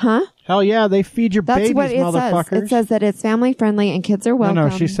 Huh? Hell yeah, they feed your babies, what it motherfuckers. says. It says that it's family friendly and kids are welcome.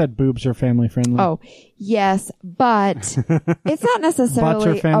 No, she said boobs are family friendly. Oh, yes, but it's not necessarily Butts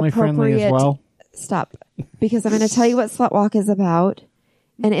are family friendly as well. Stop. Because I'm going to tell you what Slut Walk is about,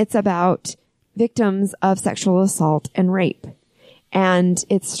 and it's about victims of sexual assault and rape. And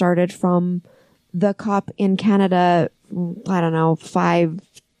it started from the cop in Canada, I don't know,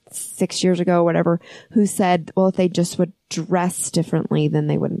 5-6 years ago, whatever, who said, well, if they just would dress differently, then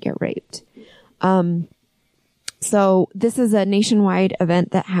they wouldn't get raped. So this is a nationwide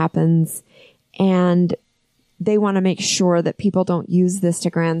event that happens, and they want to make sure that people don't use this to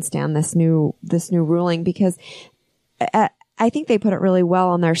grandstand this new ruling, because I think they put it really well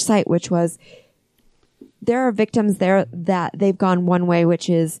on their site, which was there are victims there that they've gone one way, which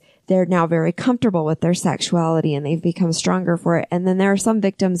is they're now very comfortable with their sexuality and they've become stronger for it. And then there are some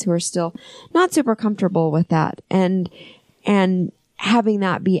victims who are still not super comfortable with that. And having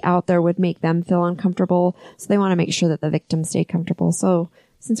that be out there would make them feel uncomfortable. So they want to make sure that the victims stay comfortable. So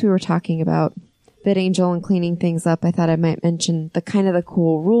since we were talking about VidAngel and cleaning things up, I thought I might mention the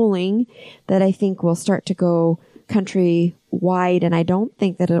cool ruling that I think will start to go country-wide, and I don't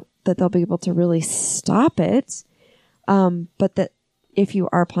think that they'll be able to really stop it, but that if you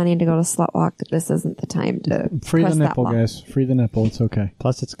are planning to go to Slut Walk, this isn't the time to free press the nipple, that guys. Free the nipple. It's okay.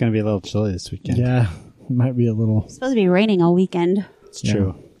 Plus, it's going to be a little chilly this weekend. Yeah, it might be a little. It's supposed to be raining all weekend. It's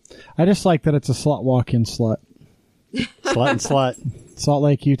true. I just like that it's a Slut Walk in Slut. Slut and slut. Salt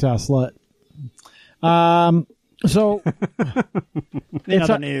Lake, Utah Slut. So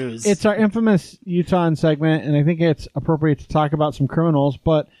News. It's our infamous Utah segment, and I think it's appropriate to talk about some criminals.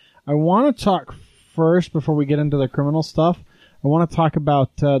 But I want to talk first before we get into the criminal stuff. I want to talk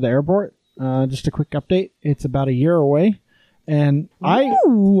about the airport. Just a quick update. It's about a year away, and I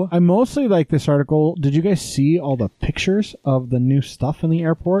mostly like this article. Did you guys see all the pictures of the new stuff in the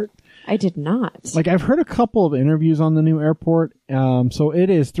airport? I did not. Like, I've heard a couple of interviews on the new airport. So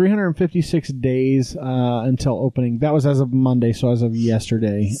it is 356 days until opening. That was as of Monday, so as of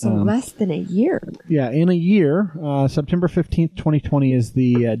yesterday. So less than a year. Yeah, in a year. September 15th, 2020 is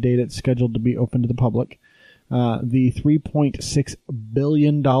the date it's scheduled to be open to the public. The $3.6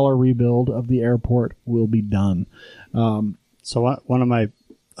 billion rebuild of the airport will be done. So one of my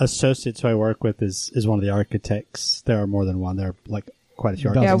associates who I work with is one of the architects. There are more than one. There are like quite a few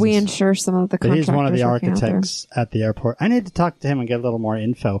architects. Yeah, we insure some of the But contractors. he's one of the working out there. architects at the airport. I need to talk to him and get a little more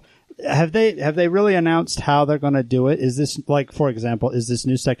info. Have they really announced how they're going to do it? Is this, like, for example, is this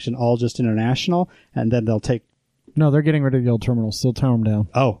new section all just international, and then they'll take... No, they're getting rid of the old terminals. Still tear them down.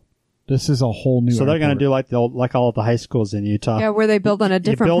 Oh. This is a whole new So they're going to airport. do like all of the high schools in Utah. Yeah, where they build on a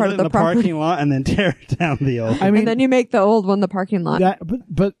different you build part it of in the the property. parking lot and then tear down the old. I mean, And then you make the old one the parking lot.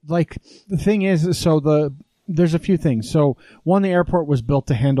 but like, the thing is, so there's a few things. So, one, the airport was built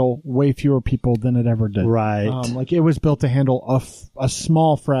to handle way fewer people than it ever did. Right. Like, it was built to handle a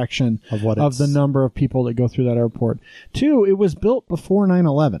small fraction of the number of people that go through that airport. Two, it was built before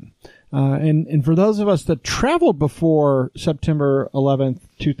 9/11. And for those of us that traveled before September 11th,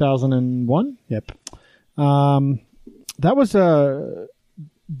 2001, Yep. that was a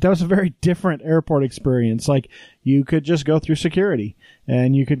very different airport experience. Like, you could just go through security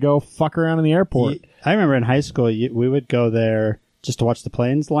and you could go fuck around in the airport. I remember in high school, we would go there just to watch the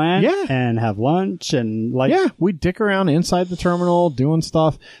planes land and have lunch and we'd dick around inside the terminal doing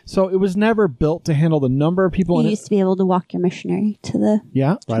stuff. So it was never built to handle the number of people You in used to be able to walk your missionary to the right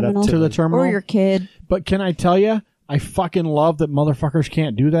up terminal. to the terminal. Or your kid. But can I tell you, I fucking love that motherfuckers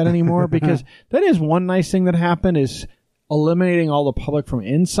can't do that anymore, because that is one nice thing that happened, is eliminating all the public from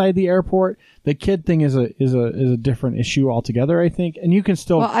inside the airport. The kid thing is a different issue altogether, I think. And you can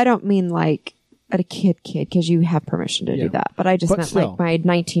still... Well, I don't mean like at a kid, because you have permission to do that. But I just meant still, like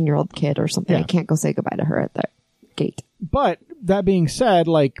my 19-year-old kid or something. Yeah. I can't go say goodbye to her at the gate. But that being said,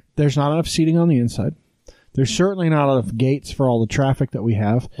 like, there's not enough seating on the inside. There's certainly not enough gates for all the traffic that we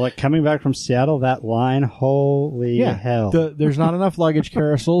have. Like, coming back from Seattle, that line, holy hell. There's not enough luggage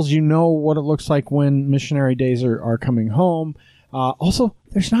carousels. You know what it looks like when missionary days are coming home. Also,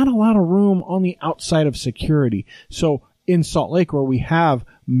 there's not a lot of room on the outside of security. So in Salt Lake, where we have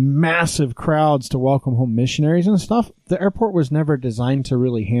massive crowds to welcome home missionaries and stuff, the airport was never designed to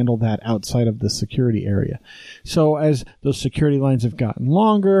really handle that outside of the security area. So as those security lines have gotten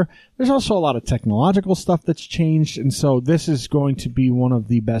longer, there's also a lot of technological stuff that's changed. And so this is going to be one of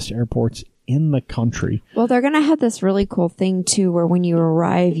the best airports in the country. Well, they're going to have this really cool thing, too, where when you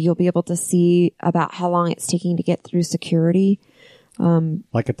arrive, you'll be able to see about how long it's taking to get through security.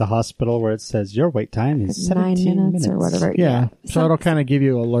 Like at the hospital where it says your wait time is 9 17 minutes or whatever. Yeah. So it'll kind of give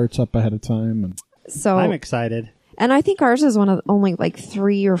you alerts up ahead of time. And So I'm excited. And I think ours is one of only like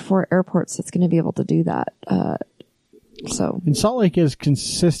 3 or 4 airports that's going to be able to do that. And Salt Lake is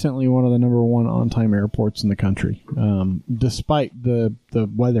consistently one of the number one on-time airports in the country, despite the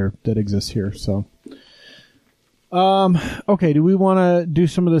weather that exists here. So, okay, do we want to do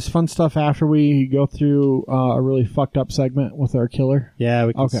some of this fun stuff after we go through a really fucked up segment with our killer? Yeah,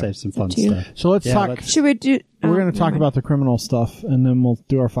 we can Okay. save some fun to you. stuff. So let's Yeah, talk. let's- should we do? We're going to talk never about the criminal stuff, and then we'll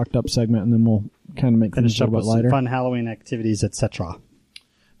do our fucked up segment, and then we'll kind of make things Finish a up little with bit some lighter. fun Halloween activities, etc.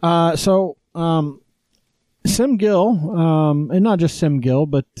 Sim Gill, and not just Sim Gill,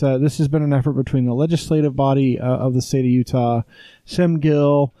 but this has been an effort between the legislative body of the state of Utah, Sim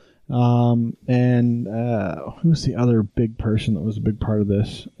Gill, and who's the other big person that was a big part of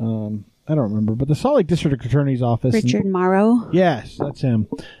this? I don't remember, but the Salt Lake District Attorney's Office. Richard Morrow. Yes, that's him.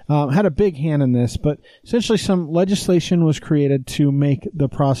 Had a big hand in this, but essentially some legislation was created to make the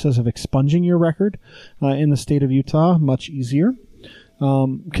process of expunging your record in the state of Utah much easier.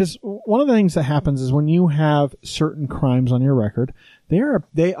 Because one of the things that happens is when you have certain crimes on your record,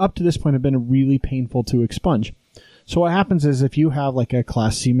 they up to this point have been really painful to expunge. So what happens is if you have like a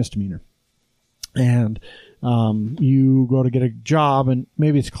Class C misdemeanor and you go to get a job and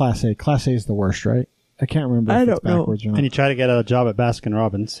maybe it's Class A. Class A is the worst, right? I can't remember if it's backwards or not. And you try to get a job at Baskin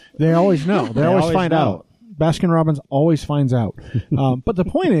Robbins. They always know. They always find out. Baskin Robbins always finds out. But the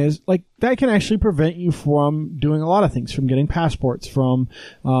point is, like, that can actually prevent you from doing a lot of things, from getting passports, from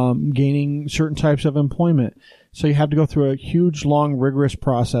gaining certain types of employment. So you have to go through a huge, long, rigorous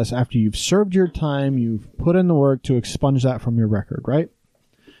process after you've served your time, you've put in the work to expunge that from your record, right?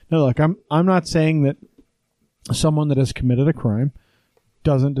 Now, look, I'm not saying that someone that has committed a crime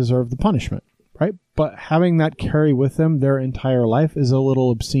doesn't deserve the punishment, right? But having that carry with them their entire life is a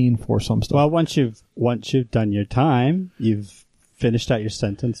little obscene for some stuff. Well, once you've done your time, you've finished out your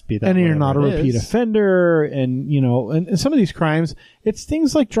sentence, be that and you're not a whatever it repeat is. offender, and and some of these crimes, it's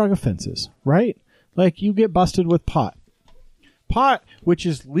things like drug offenses, right? Like you get busted with pot, which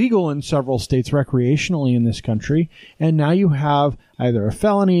is legal in several states recreationally in this country, and now you have either a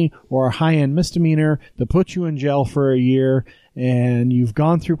felony or a high-end misdemeanor that puts you in jail for a year, and you've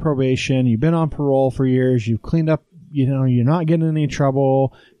gone through probation, you've been on parole for years, you've cleaned up, you're not getting in any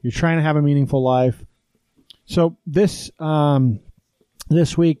trouble, you're trying to have a meaningful life. So this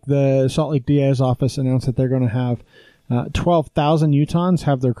week, the Salt Lake DA's office announced that they're going to have 12,000 Utahns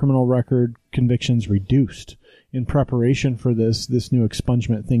have their criminal record convictions reduced in preparation for this new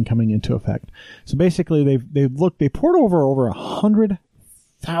expungement thing coming into effect. So basically, they poured over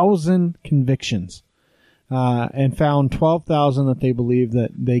 100,000 convictions and found 12,000 that they believe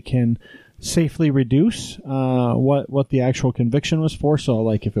that they can safely reduce what the actual conviction was for. So,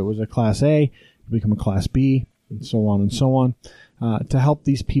 like if it was a Class A, it become a Class B, and so on and so on. To help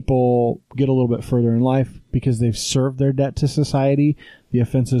these people get a little bit further in life because they've served their debt to society. The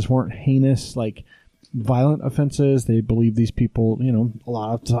offenses weren't heinous, like violent offenses. They believe these people, a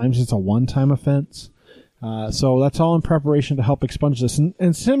lot of times it's a one-time offense. So that's all in preparation to help expunge this.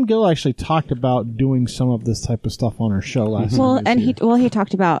 And Sim Gill actually talked about doing some of this type of stuff on our show last time. He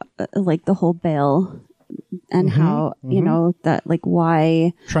talked about like the whole bail and how, that like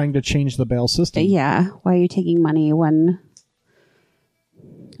why trying to change the bail system. Yeah. Why are you taking money when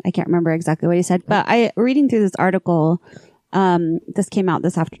I can't remember exactly what he said, but reading through this article, this came out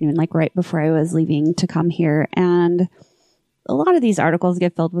this afternoon, like right before I was leaving to come here. And a lot of these articles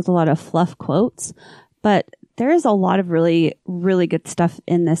get filled with a lot of fluff quotes, but there is a lot of really, really good stuff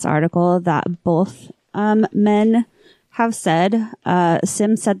in this article that both men have said.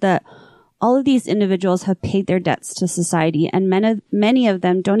 Sim said that all of these individuals have paid their debts to society, and many of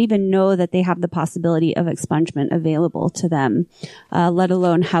them don't even know that they have the possibility of expungement available to them, let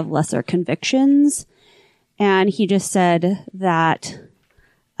alone have lesser convictions. And he just said that,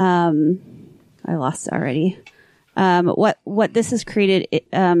 I lost it already. What this has created,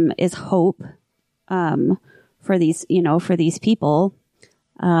 is hope, for these people.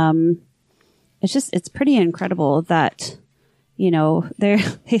 It's pretty incredible that,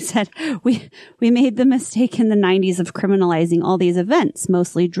 they said we made the mistake in the 90s of criminalizing all these events,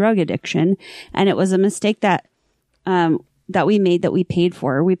 mostly drug addiction. And it was a mistake that we made, that we paid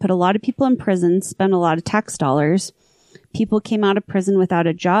for. We put a lot of people in prison, spent a lot of tax dollars. People came out of prison without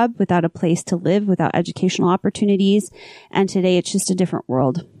a job, without a place to live, without educational opportunities. And today it's just a different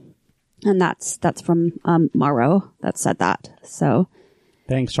world. And that's from, Morrow that said that. So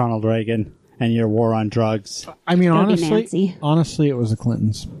thanks, Ronald Reagan. And your war on drugs. I mean, honestly, it was the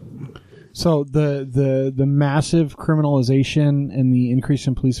Clintons. So the massive criminalization and the increase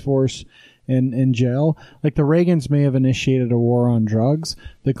in police force and jail, like the Reagans may have initiated a war on drugs.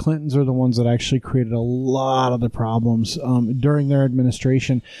 The Clintons are the ones that actually created a lot of the problems during their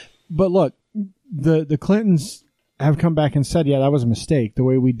administration. But look, the Clintons have come back and said, yeah, that was a mistake. The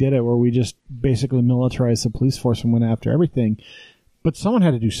way we did it, where we just basically militarized the police force and went after everything. But someone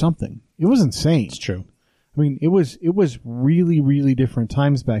had to do something. It was insane. It's true. I mean, it was really, really different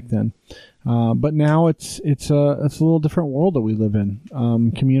times back then. But now it's a little different world that we live in.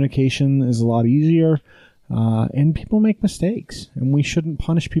 Communication is a lot easier, and people make mistakes, and we shouldn't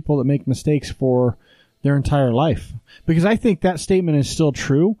punish people that make mistakes for their entire life. Because I think that statement is still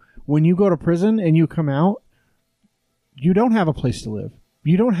true. When you go to prison and you come out, you don't have a place to live.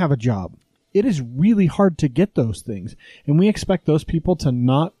 You don't have a job. it is really hard to get those things. And we expect those people to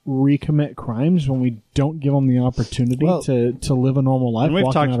not recommit crimes when we don't give them the opportunity to live a normal life. And we've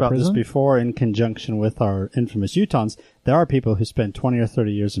walking talked out of about this prison. before in conjunction with our infamous Utahns. There are people who spend 20 or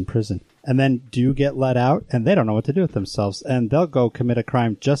 30 years in prison and then do get let out, and they don't know what to do with themselves. And they'll go commit a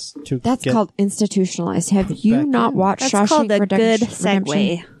crime just to That's called institutionalized. Have you back not in. watched That's Shawshank called a good Redemption?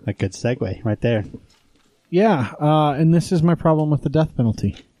 segue. a good segue right there. Yeah, and this is my problem with the death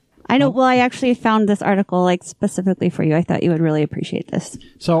penalty. I know. Well, I actually found this article like specifically for you. I thought you would really appreciate this.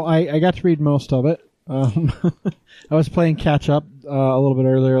 So I got to read most of it. I was playing catch up a little bit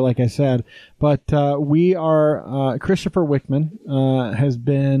earlier, like I said, but we are Christopher Wickman has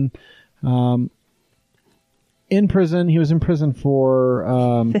been in prison. He was in prison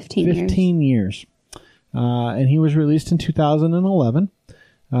for 15 years. And he was released in 2011.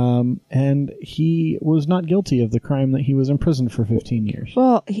 And he was not guilty of the crime that he was imprisoned for 15 years.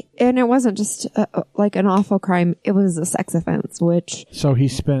 Well, and it wasn't just like an awful crime. It was a sex offense, which... So he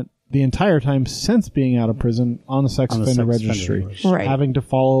spent the entire time since being out of prison on the sex offender registry, Right. having to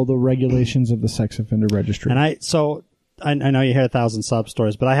follow the regulations of the sex offender registry. And I know you hear 1,000 sob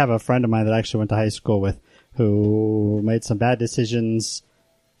stories, but I have a friend of mine that I actually went to high school with who made some bad decisions,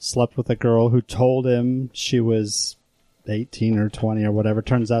 slept with a girl who told him she was 18 or 20 or whatever.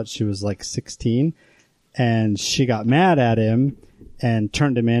 Turns out she was like 16, and she got mad at him and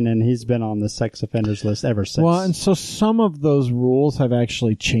turned him in, and he's been on the sex offenders list ever since. Well, and so some of those rules have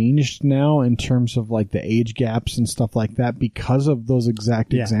actually changed now in terms of like the age gaps and stuff like that because of those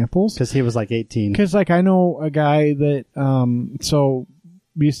exact examples. Because he was like 18. Because like I know a guy that so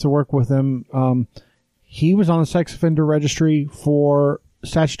we used to work with him. He was on the sex offender registry for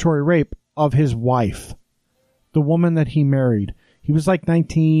statutory rape of his wife, the woman that he married. He was like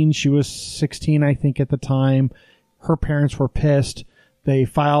 19. She was 16, I think, at the time. Her parents were pissed. They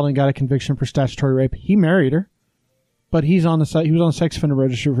filed and got a conviction for statutory rape. He married her, but he was on the sex offender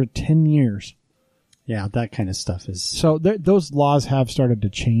registry for 10 years. Yeah, that kind of stuff is... So those laws have started to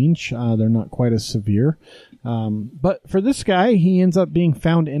change. They're not quite as severe. But for this guy, he ends up being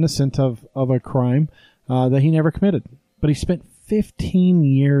found innocent of a crime that he never committed. But he spent 15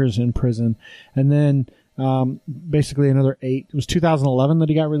 years in prison. And then basically another 8. It was 2011 that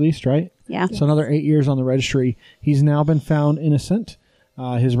he got released, right? Yeah. So another 8 years on the registry. He's now been found innocent.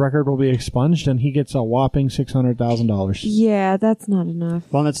 His record will be expunged, and he gets a whopping $600,000. Yeah, that's not enough.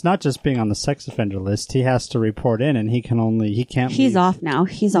 Well, and it's not just being on the sex offender list. He has to report in, and he can't He's leave. off now.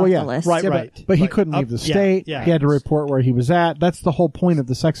 He's off the list. Right, Yeah, right. But he right. couldn't leave the state. Yeah. He had to report where he was at. That's the whole point of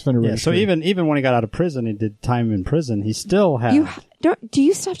the sex offender Yeah, so registry. even when he got out of prison, he did time in prison. He still had... Do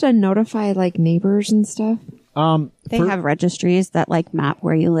you still have to notify like neighbors and stuff? They have registries that like map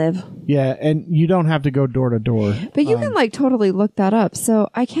where you live. Yeah, and you don't have to go door to door. But you can like totally look that up. So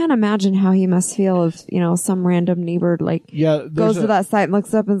I can't imagine how he must feel if, some random neighbor like goes to that site and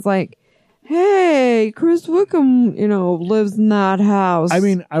looks up and is like, hey, Chris Wickham, lives in that house. I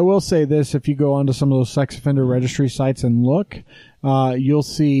mean, I will say this. If you go onto some of those sex offender registry sites and look, you'll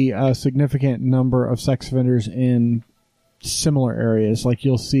see a significant number of sex offenders in similar areas. Like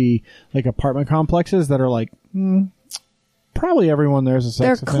you'll see like apartment complexes that are like, probably everyone there's a sex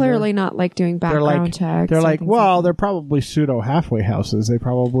they're offender. clearly not like doing background checks. They're or like, things well, that. they're probably pseudo halfway houses. They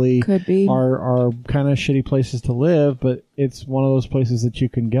probably Could be. are kind of shitty places to live, but it's one of those places that you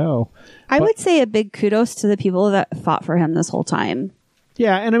can go. I would say a big kudos to the people that fought for him this whole time.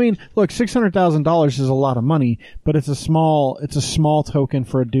 Yeah, and I mean, look, $600,000 is a lot of money, but it's a small token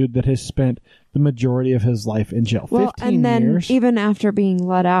for a dude that has spent the majority of his life in jail. Well, 15 and then years. even after being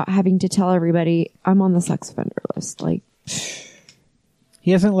let out, having to tell everybody, I'm on the sex offender list. Like,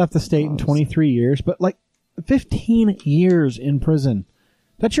 He hasn't left the state in 23 years, but like 15 years in prison.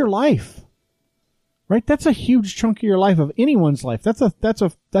 That's your life. Right? That's a huge chunk of your life, of anyone's life. That's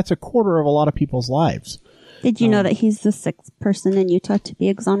a quarter of a lot of people's lives. Did you know that he's the 6th person in Utah to be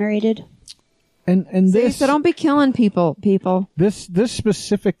exonerated? And this so don't be killing people. This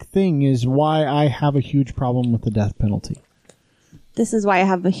specific thing is why I have a huge problem with the death penalty. This is why I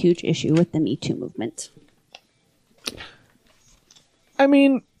have a huge issue with the Me Too movement. I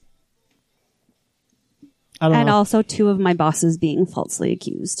mean, I don't And know. also 2 of my bosses being falsely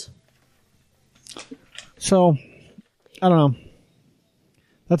accused. So, I don't know.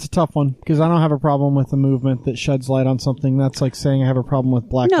 That's a tough one because I don't have a problem with a movement that sheds light on something. That's like saying I have a problem with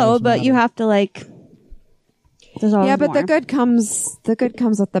Black No, Lives but Matter. you have to like. There's always Yeah, but more. the good comes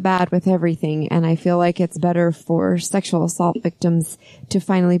with the bad with everything, and I feel like it's better for sexual assault victims to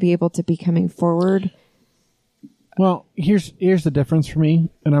finally be able to be coming forward. Well, here's the difference for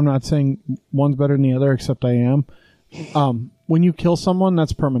me, and I'm not saying one's better than the other, except I am. When you kill someone,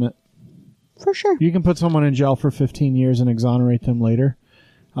 that's permanent. For sure. You can put someone in jail for 15 years and exonerate them later.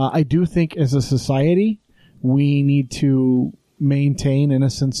 I do think as a society, we need to maintain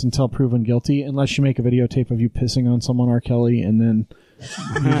innocence until proven guilty, unless you make a videotape of you pissing on someone, R. Kelly, and then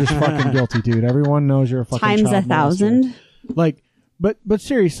you're just fucking guilty, dude. Everyone knows you're a fucking Times child 1,000. molester. Like, but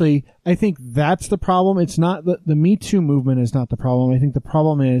seriously, I think that's the problem. It's not the Me Too movement is not the problem. I think the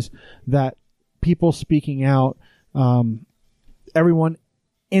problem is that people speaking out, everyone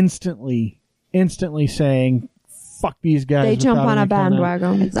instantly saying, fuck these guys. They jump on a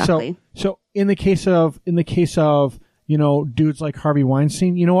bandwagon. Exactly. So in the case of, dudes like Harvey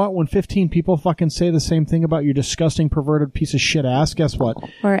Weinstein, you know what? When 15 people fucking say the same thing about your disgusting, perverted piece of shit ass, guess what?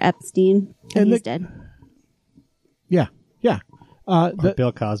 Or Epstein. And he's dead. Yeah. Or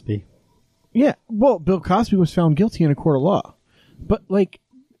Bill Cosby. Yeah. Well, Bill Cosby was found guilty in a court of law. But like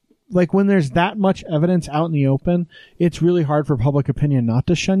when there's that much evidence out in the open, it's really hard for public opinion not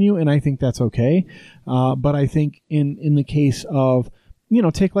to shun you, and I think that's okay. But I think in the case of,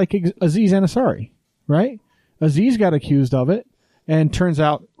 take like Aziz Ansari, right? Aziz got accused of it, and turns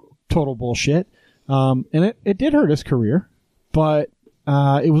out total bullshit. And it did hurt his career, but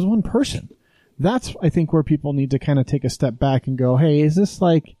it was one person. That's, I think, where people need to kind of take a step back and go, hey, is this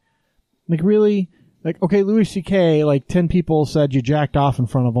like really... Like, okay, Louis C.K., 10 people said you jacked off in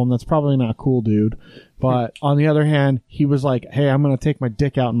front of him. That's probably not cool, dude. But on the other hand, he was like, hey, I'm going to take my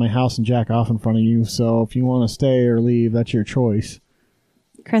dick out in my house and jack off in front of you. So if you want to stay or leave, that's your choice.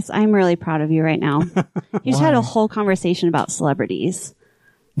 Chris, I'm really proud of you right now. You just had a whole conversation about celebrities.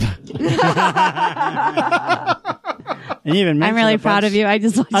 And even I'm really proud of you. I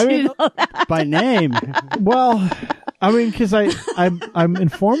just want you to know that. By name. Well, I mean, because I'm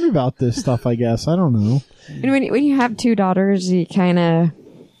informed about this stuff, I guess. I don't know. And when you have two daughters, you kind of...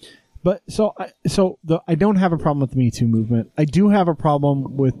 But I don't have a problem with the Me Too movement. I do have a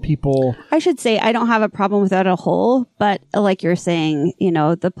problem with people... I should say I don't have a problem with that a whole, but like you're saying,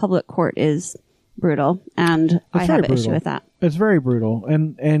 the public court is brutal, and I have an issue with that. It's very brutal,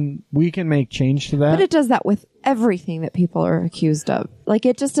 and we can make change to that. But it does that with everything that people are accused of. Like,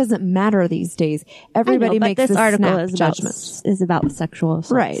 it just doesn't matter these days. Everybody makes this article is judgments. about sexual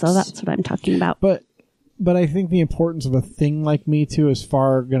assault, right? So that's what I'm talking about. But I think the importance of a thing like Me Too is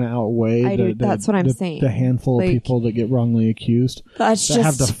far going to outweigh that's what I'm saying. The handful of people that get wrongly accused. That's that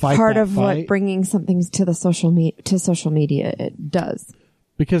have to just fight part that of fight. what bringing something to the social media it does.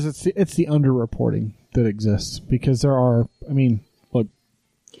 Because it's the underreporting that exists. Because there are, look.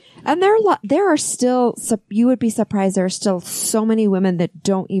 And there are still, you would be surprised, there are still so many women that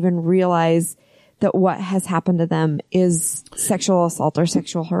don't even realize that what has happened to them is sexual assault or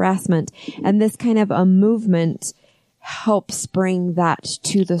sexual harassment. And this kind of a movement helps bring that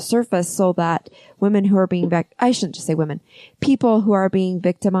to the surface so that women who are being, I shouldn't just say women, people who are being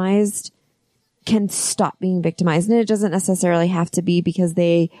victimized can stop being victimized. And it doesn't necessarily have to be because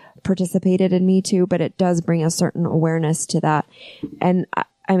they participated in Me Too, but it does bring a certain awareness to that. And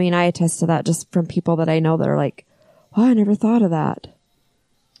I attest to that just from people that I know that are like, oh, I never thought of that.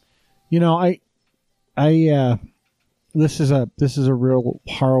 This is a real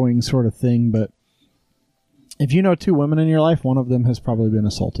harrowing sort of thing, but if you know two women in your life, one of them has probably been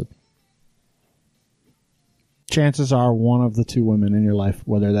assaulted. Chances are one of the two women in your life,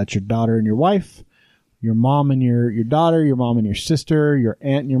 whether that's your daughter and your wife, your mom and your daughter, your mom and your sister, your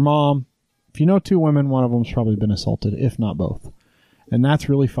aunt and your mom. If you know two women, one of them's probably been assaulted, if not both. And that's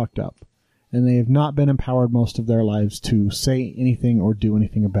really fucked up. And they have not been empowered most of their lives to say anything or do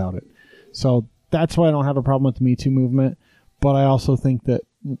anything about it. So that's why I don't have a problem with the Me Too movement. But I also think that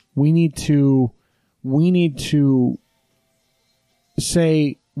we need to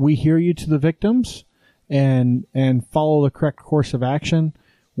say we hear you to the victims and follow the correct course of action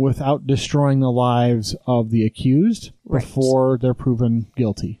without destroying the lives of the accused before they're proven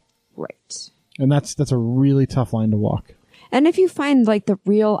guilty. Right. And that's a really tough line to walk. And if you find the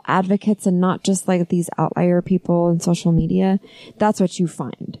real advocates and not just these outlier people in social media, that's what you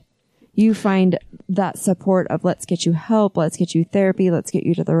find. You find that support of let's get you help, let's get you therapy, let's get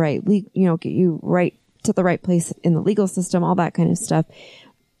you to the right, get you right to the right place in the legal system, all that kind of stuff.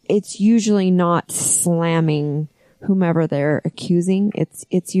 It's usually not slamming whomever they're accusing.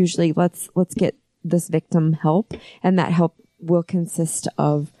 It's usually let's get this victim help, and that help will consist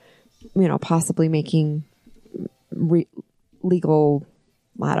of, possibly making legal,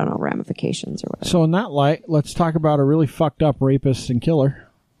 ramifications or whatever. So in that light, let's talk about a really fucked up rapist and killer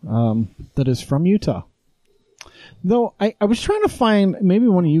that is from Utah. Though I was trying to find, maybe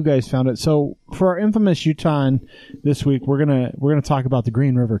one of you guys found it. So for our infamous Utah this week, we're gonna talk about the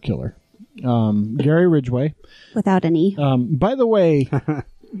Green River Killer, Gary Ridgway. Without any. By the way,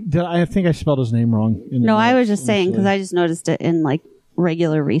 I think I spelled his name wrong. No, I was just saying because I just noticed it in like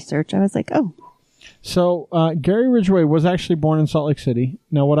regular research. I was like, oh. So Gary Ridgway was actually born in Salt Lake City.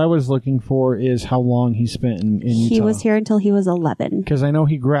 Now, what I was looking for is how long he spent in Utah. He was here until he was 11. Because I know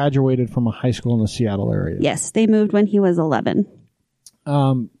he graduated from a high school in the Seattle area. Yes, they moved when he was 11.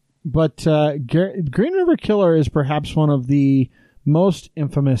 But Green River Killer is perhaps one of the most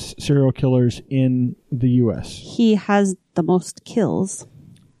infamous serial killers in the U.S. He has the most kills.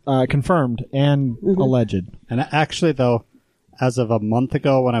 Confirmed and alleged. And actually, though, as of a month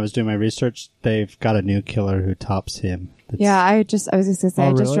ago when I was doing my research, they've got a new killer who tops him. Yeah, I was just going to say,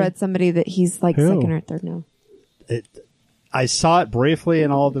 I just really? read somebody that he's like Who? second or third now. I saw it briefly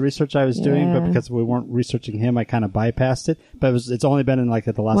in all of the research I was doing, but Yeah. because we weren't researching him, I kind of bypassed it. But it's only been in like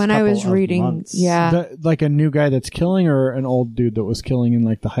the last When couple I was of reading, months. yeah. Like a new guy that's killing, or an old dude that was killing in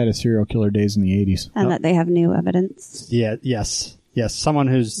like the height of serial killer days in the 80s? And that they have new evidence. Yeah, yes.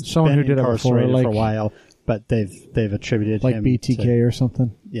 Someone Someone been who did it before, incarcerated like- for a while, but they've attributed Like him BTK to, or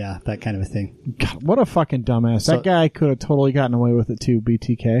something? yeah, that kind of a thing. God, what a fucking dumbass. So- That guy could have totally gotten away with it too,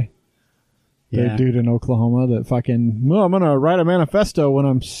 BTK. The Yeah. dude in Oklahoma that fucking, well, I'm going to write a manifesto when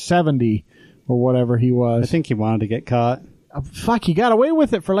I'm 70 or whatever he was. I think he wanted to get caught. Fuck, he got away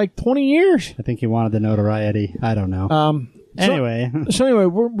with it for like 20 years. I think he wanted the notoriety. I don't know. Anyway, So anyway,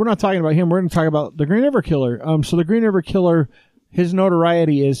 we're not talking about him. We're going to talk about the Green River Killer. So the Green River Killer, his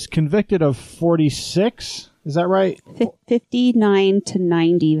notoriety is convicted of 46. Is that right? 59 to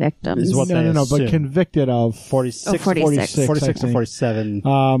 90 victims. Is what they No, but assume. convicted of 46, 46. 46 I or think.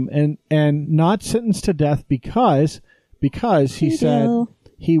 47. and not sentenced to death because he said Deal.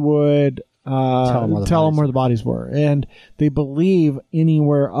 he would Tell 'em where the tell them bodies where the bodies were, and they believe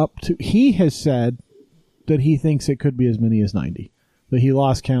anywhere up to. He has said that he thinks it could be as many as 90. That he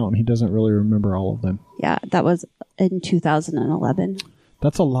lost count and he doesn't really remember all of them. Yeah, that was in 2011.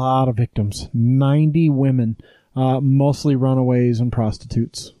 That's a lot of victims. 90 women, mostly runaways and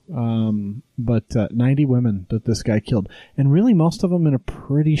prostitutes. But 90 women that this guy killed. And really most of them in a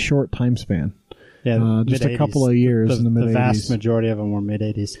pretty short time span. Yeah, Just a mid-80s. couple of years in the The vast mid-80s. majority of them were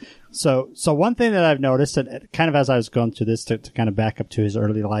mid-80s. So one thing that I've noticed, and kind of as I was going through this to kind of back up to his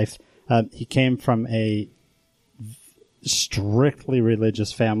early life, he came from a strictly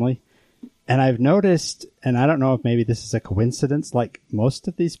religious family. And I've noticed, and I don't know if maybe this is a coincidence, like most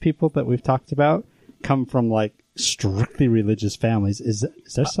of these people that we've talked about come from like strictly religious families. Is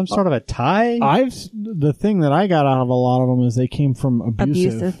there some sort of a tie? The thing that I got out of a lot of them is they came from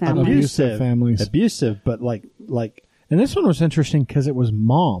abusive families. Abusive, but like, And this one was interesting because it was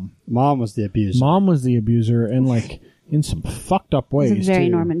mom. mom was the abuser. Mom was the abuser, and like in some fucked up ways. It's very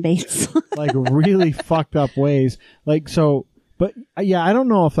too. Norman Bates. Like really fucked up ways. Like so. But yeah, I don't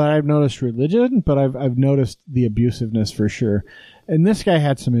know if I've noticed religion, but I've noticed the abusiveness for sure. And this guy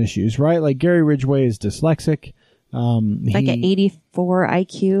had some issues, right? Like Gary Ridgway is dyslexic. Like an 84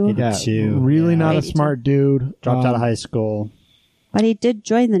 IQ. Yeah, 82, really yeah. not a 82. smart dude. Dropped out of high school, But he did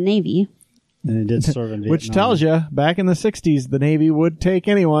join the Navy. and he did serve in Vietnam. Which tells you, back in the 60s, the Navy would take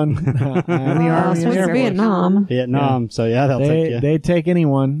anyone. And the Army and So the it's Air Force. Vietnam. Vietnam. So yeah, they'll take you. They'd take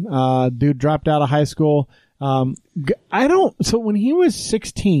anyone. Dude dropped out of high school. So when he was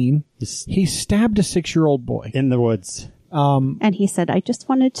 16, he stabbed a 6-year-old boy. in the woods. And he said, I just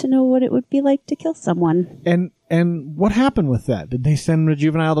wanted to know what it would be like to kill someone. And what happened with that? Did they send him to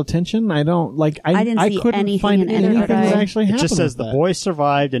juvenile detention? I don't like. I didn't see couldn't anything find in any anything of that that. actually It happened. just says with the that. boy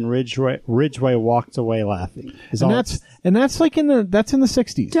survived, and Ridgway walked away laughing. Is all and that's like in the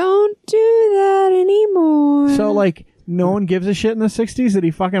 60s. Don't do that anymore. So like no one gives a shit in the 60s that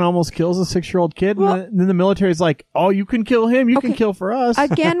he fucking almost kills a 6-year-old kid, Well- and then the military's like, oh, you can kill him, you can Okay. kill for us.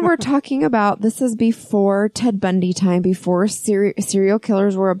 Again, we're talking about this is before Ted Bundy time, before serial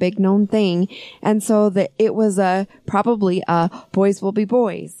killers were a big known thing, and so that it was probably boys will be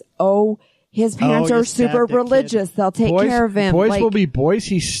boys. Oh, his parents you are super stabbed a kid. religious; they'll take care of him. Boys Like, will be boys.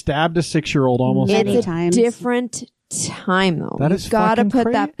 He stabbed a 6-year-old almost. Many it's a times. different time though. That You is gotta fucking put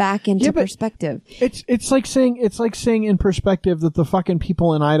crazy. that back into Yeah, but- perspective. It's like saying in perspective that the fucking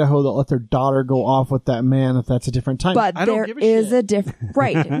people in Idaho that let their daughter go off with that man, if that's a different time. But I don't there give is shit. a different,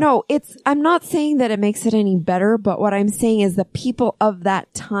 right. No, I'm not saying that it makes it any better, but what I'm saying is the people of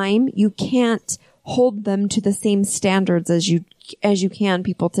that time, you can't hold them to the same standards as you can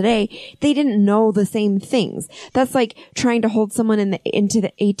people today. They didn't know the same things. That's like trying to hold someone into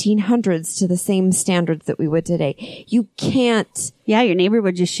the 1800s to the same standards that we would today. You can't. Yeah, your neighbor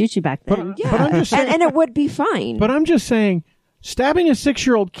would just shoot you back then. Yeah. But I'm just saying- and it would be fine. But I'm just saying, stabbing a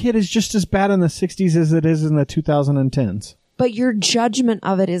 6-year-old kid is just as bad in the 60s as it is in the 2010s. but your judgment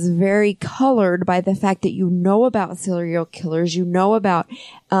of it is very colored by the fact that you know about serial killers, you know about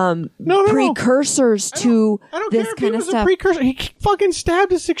precursors to I don't this care if kind he of was stuff. a precursor. He fucking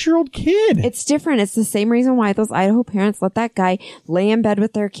stabbed a 6-year-old kid. It's different. It's the same reason why those Idaho parents let that guy lay in bed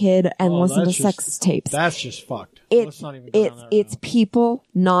with their kid and listen to sex tapes. That's just fucked. It's people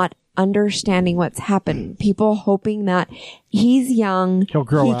not understanding what's happening. People hoping that he's young. He'll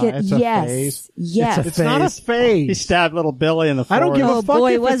grow out. It's a phase. Yes. It's not a phase. He stabbed little Billy in the forehead. I don't give a Oh fuck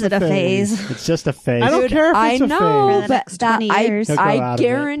boy, if was it's it a phase. It's just a phase. I don't care if I it's a know, phase. For the but next 20 years. He'll grow out I of it.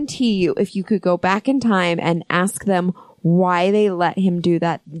 guarantee you, if you could go back in time and ask them why they let him do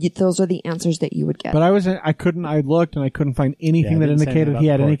that, those are the answers that you would get. But I looked and I couldn't find anything Yeah, that it didn't say indicated anything he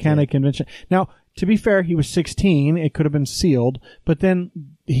about had any the kind poor of convention. Now, to be fair, he was 16. It could have been sealed, but then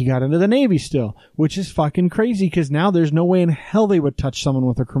he got into the Navy still, which is fucking crazy because now there's no way in hell they would touch someone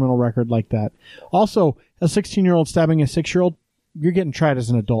with a criminal record like that. Also, a 16-year-old stabbing a 6-year-old, you're getting tried as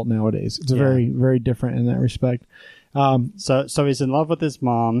an adult nowadays. It's very, very different in that respect. So he's in love with his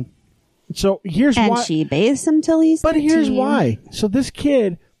mom. So here's And why. she bathes him till he's But here's 13. why. So this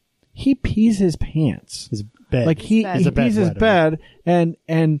kid, he pees his pants. His bed. Like he He's a pees his bedwetter. bed, and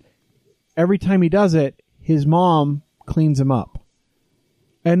every time he does it, his mom cleans him up.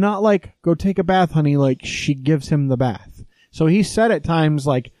 And not like, go take a bath, honey, like she gives him the bath. So he said at times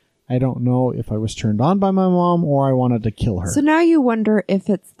like, I don't know if I was turned on by my mom or I wanted to kill her. So now you wonder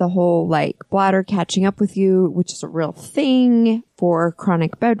if it's the whole like bladder catching up with you, which is a real thing for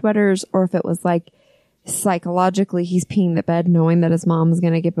chronic bedwetters, or if it was like psychologically he's peeing the bed knowing that his mom's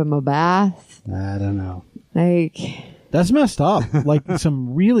going to give him a bath. I don't know. Like, That's messed up. Like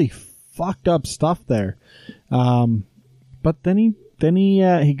some really fucked up stuff there. But then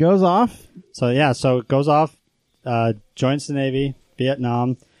he goes off. So it goes off, joins the Navy,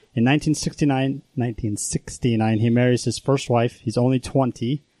 Vietnam. In 1969, he marries his first wife. He's only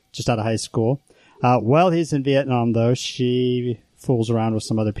 20, just out of high school. While he's in Vietnam, though, she fools around with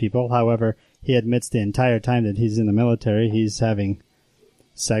some other people. However, he admits the entire time that he's in the military, he's having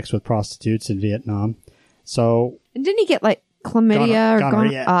sex with prostitutes in Vietnam. So didn't he get like chlamydia or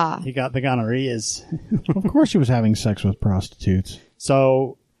gonorrhea. He got the gonorrheas. Of course he was having sex with prostitutes.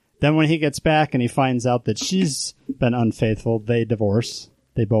 So then when he gets back and he finds out that she's been unfaithful, they divorce.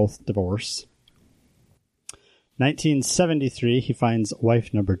 They both divorce. 1973, he finds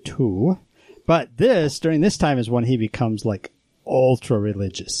wife number 2. But during this time is when he becomes like ultra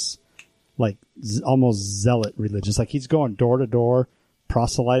religious. Like almost zealot religious. Like he's going door to door,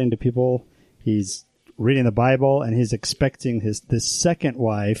 proselyting to people. He's reading the Bible and he's expecting this second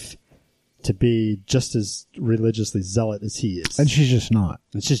wife to be just as religiously zealot as he is. And she's just not.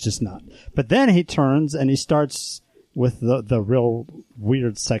 But then he turns and he starts with the real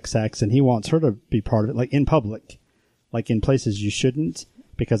weird sex acts, and he wants her to be part of it, like in public, like in places you shouldn't,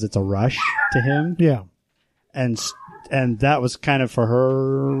 because it's a rush to him. Yeah. And that was kind of for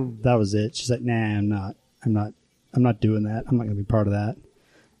her. That was it. She's like, nah, I'm not doing that. I'm not going to be part of that.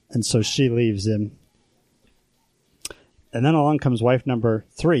 And so she leaves him. And then along comes wife number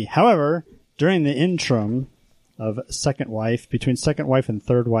 3. However, during the interim of second wife, between second wife and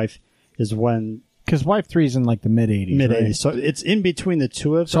third wife, is when... Because wife 3's in like the mid-80s. Mid-80s. Right? So it's in between the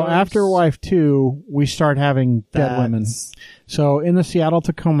two of So those. after wife 2, we start having dead women. So in the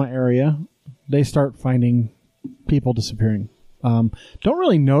Seattle-Tacoma area, they start finding people disappearing. Don't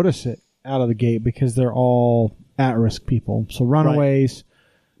really notice it out of the gate because they're all at-risk people. So runaways,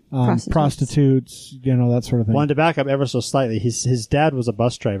 prostitutes, that sort of thing. Wanted to back up ever so slightly. His dad was a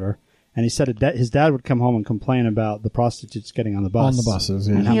bus driver, and he said his dad would come home and complain about the prostitutes getting on the bus. On the buses,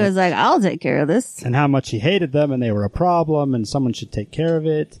 yeah. And he was like, I'll take care of this. And how much he hated them, and they were a problem, and someone should take care of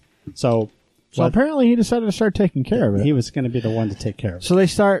it. So apparently he decided to start taking care of it. He was going to be the one to take care of it. So they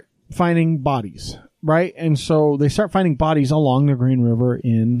start finding bodies, right? And so they start finding bodies along the Green River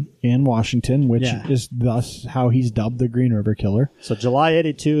in Washington, which is thus how he's dubbed the Green River Killer. So July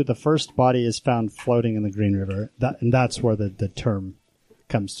 82, the first body is found floating in the Green River. And that's where the term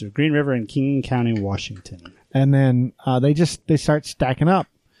comes through. Green River in King County, Washington. And then they start stacking up.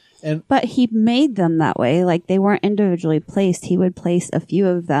 But he made them that way. Like they weren't individually placed. He would place a few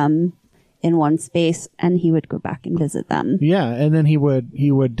of them in one space and he would go back and visit them. Yeah, and then he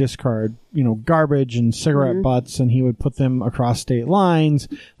would discard, garbage and cigarette butts, and he would put them across state lines.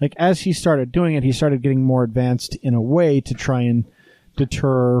 Like as he started doing it, he started getting more advanced in a way to try and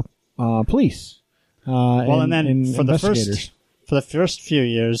deter police. And then for investigators. the first few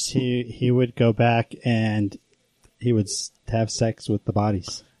years, he would go back and he would have sex with the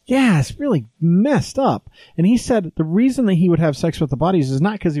bodies. Yeah, it's really messed up. And he said the reason that he would have sex with the bodies is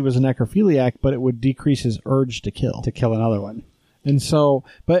not because he was a necrophiliac, but it would decrease his urge to kill. To kill another one. And so,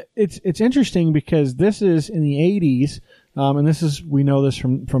 but it's interesting because this is in the 80s, and this is, we know this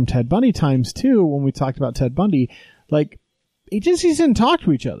from Ted Bundy times too, when we talked about Ted Bundy. Like, agencies didn't talk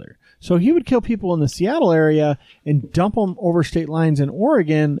to each other. So he would kill people in the Seattle area and dump them over state lines in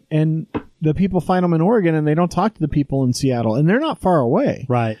Oregon, and the people find them in Oregon and they don't talk to the people in Seattle. And they're not far away.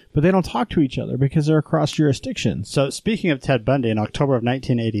 Right. But they don't talk to each other because they're across jurisdictions. So speaking of Ted Bundy, in October of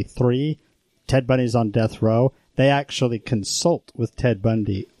 1983, Ted Bundy's on death row. They actually consult with Ted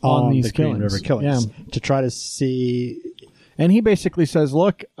Bundy on these the Green killings. River killings to try to see. And he basically says,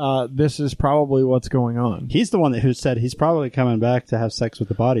 look, this is probably what's going on. He's the one who said he's probably coming back to have sex with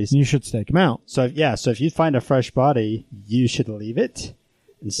the bodies. You should stake him out. So if you find a fresh body, you should leave it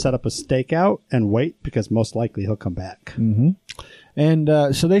and set up a stakeout and wait, because most likely he'll come back. Mm-hmm.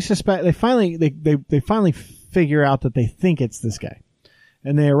 And so they suspect. They finally figure out that they think it's this guy,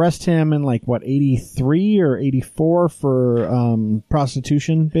 and they arrest him in 83 or 84 for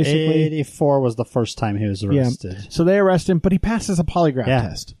prostitution. Basically, 84 was the first time he was arrested. Yeah. So they arrest him, but he passes a polygraph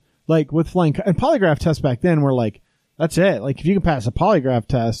test. With flying, and polygraph tests back then were that's it. If you can pass a polygraph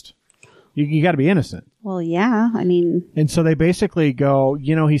test, you got to be innocent. Well, yeah, I mean... And so they basically go,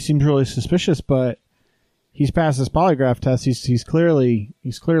 he seems really suspicious, but he's passed his polygraph test. He's clearly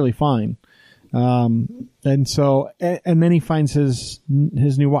fine. And so, and then he finds his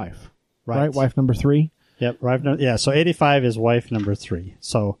new wife, right? Wife number 3. Yep. Yeah. So 85 is wife number 3.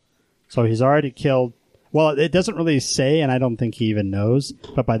 So he's already killed. Well, it doesn't really say, and I don't think he even knows,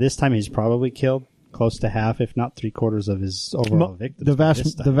 but by this time he's probably killed close to half, if not 3/4 of his overall victims.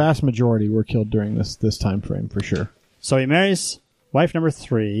 The vast majority were killed during this time frame, for sure. So he marries wife number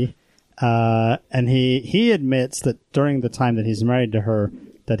 3, and he admits that during the time that he's married to her,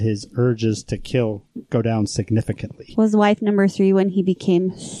 that his urges to kill go down significantly. Was wife number 3 when he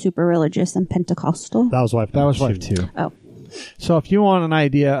became super religious and Pentecostal? That was wife. That was wife 2. Oh. So if you want an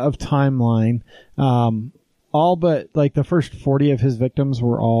idea of timeline, all but the first 40 of his victims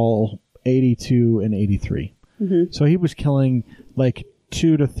were all 82 and 83. Mm-hmm. So he was killing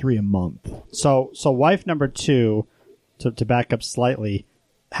 2 to 3 a month. So wife number 2, to back up slightly,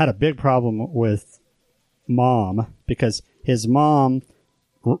 had a big problem with mom, because his mom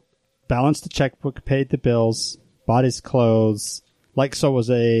balanced the checkbook, paid the bills, bought his clothes, so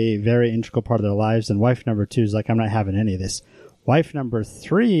was a very integral part of their lives. And wife number 2 is I'm not having any of this. Wife number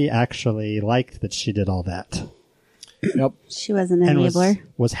 3 actually liked that she did all that. Yep. She was an enabler.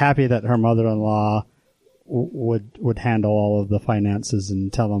 Was happy that her mother-in-law would handle all of the finances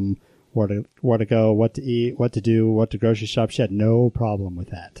and tell them where to go, what to eat, what to do, what to grocery shop. She had no problem with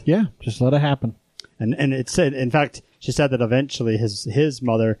that. Yeah, just let it happen. And it said, in fact, she said that eventually his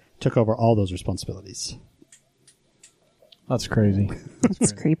mother took over all those responsibilities. That's crazy.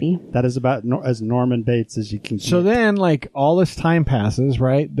 That's creepy. That is about as Norman Bates as you can get. So then, all this time passes,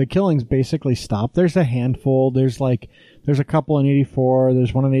 right? The killings basically stop. There's a handful. There's a couple in 84.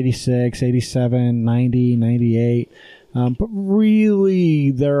 There's one in 86, 87, 90, 98. But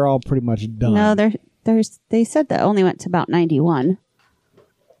really, they're all pretty much done. No, they said that only went to about 91.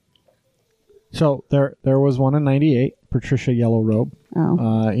 So there was one in 98, Patricia Yellow Robe,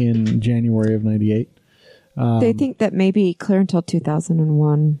 in January of 98. They think that maybe clear until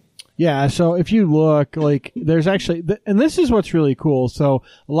 2001. Yeah, so if you look, there's actually, and this is what's really cool. So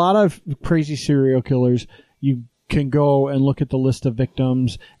a lot of crazy serial killers, you can go and look at the list of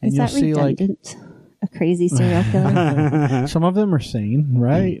victims, and you'll see redundant? A crazy serial killer. Some of them are sane,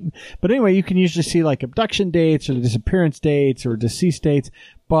 right? But anyway, you can usually see abduction dates or disappearance dates or deceased dates,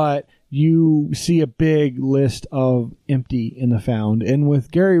 but you see a big list of empty in the found. And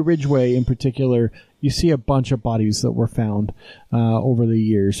with Gary Ridgway in particular, you see a bunch of bodies that were found over the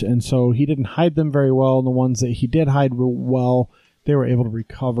years. And so he didn't hide them very well. And the ones that he did hide well, they were able to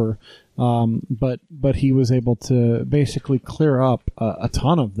recover. But he was able to basically clear up a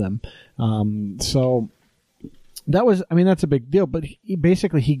ton of them. So that was, that's a big deal. But he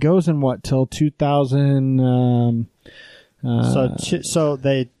goes in till 2000. So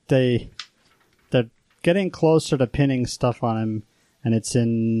they're getting closer to pinning stuff on him, and it's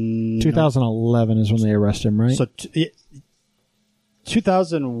in 2011 is when they arrest him, right? So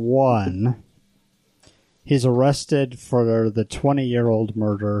 2001, he's arrested for the 20-year-old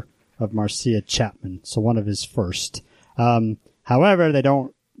murder of Marcia Chapman. So one of his first. However, they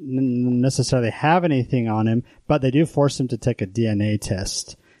don't necessarily have anything on him, but they do force him to take a DNA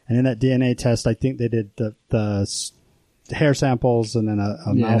test. And in that DNA test, I think they did the hair samples and then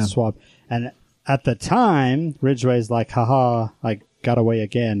a mouth swab. And at the time, Ridgway's haha, got away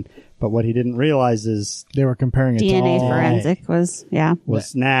again. But what he didn't realize is They were comparing it DNA to all. forensic was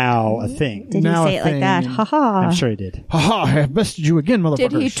now a thing. Did Now he say a it like that? thing. Ha ha. I'm sure he did. Ha I have bested you again, motherfuckers.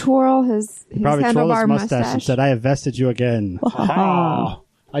 Did he twirl his Probably twirled his handlebar mustache and said, "I have vested you again." Ha!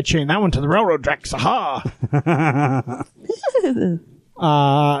 I chained that one to the railroad tracks. Ha!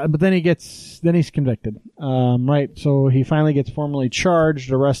 But then he's convicted. Right. So he finally gets formally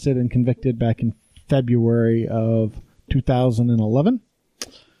charged, arrested, and convicted back in February of 2011.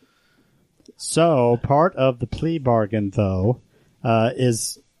 So part of the plea bargain, though,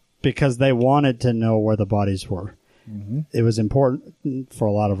 is because they wanted to know where the bodies were. Mm-hmm. It was important for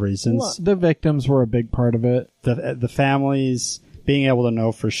a lot of reasons. Well, the victims were a big part of it. The families being able to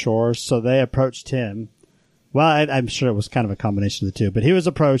know for sure, so they approached him. Well, I'm sure it was kind of a combination of the two, but he was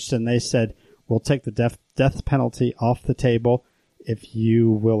approached and they said, "We'll take the death penalty off the table if you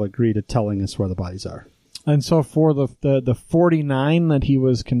will agree to telling us where the bodies are." And so for the 49 that he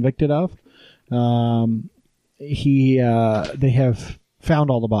was convicted of, they have found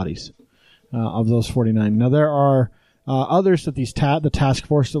all the bodies of those 49. Now there are others that the task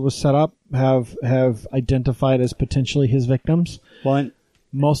force that was set up have identified as potentially his victims. Well, and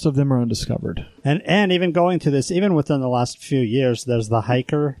most of them are undiscovered. And even going to this, even within the last few years, there's the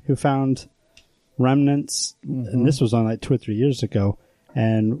hiker who found remnants, and this was only like 2 or 3 years ago.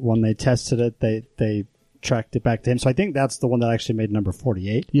 And when they tested it, they tracked it back to him. So I think that's the one that actually made number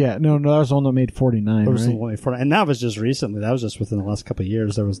 48. Yeah, no, that was the one that made 49, It was right? the one before, and that was just recently. That was just within the last couple of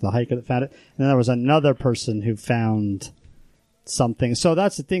years. There was the hiker that found it, and then there was another person who found something. So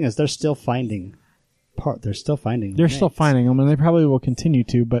that's the thing, is they're still finding They're still finding them, and they probably will continue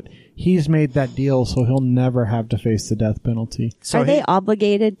to, but he's made that deal, so he'll never have to face the death penalty. So Are they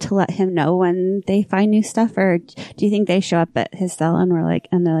obligated to let him know when they find new stuff, or do you think they show up at his cell and they're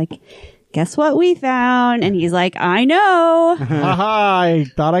like, "Guess what we found?" And he's like, "I know." Haha, I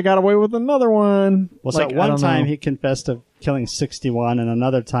thought I got away with another one. Well, so at one time he confessed of killing 61 and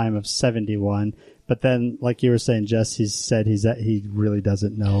another time of 71. But then, like you were saying, Jess, he said he really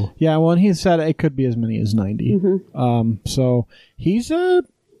doesn't know. Yeah, well, and he said it could be as many as 90. Mm-hmm. So he's a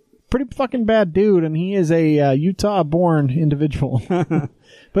pretty fucking bad dude, and he is a Utah-born individual.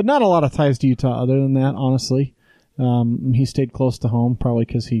 But not a lot of ties to Utah other than that, honestly. He stayed close to home, probably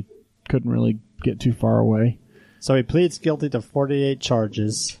because he couldn't really get too far away. So he pleads guilty to 48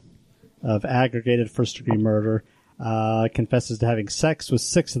 charges of aggravated first-degree murder, confesses to having sex with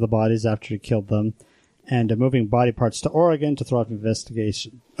 6 of the bodies after he killed them, and to moving body parts to Oregon to throw out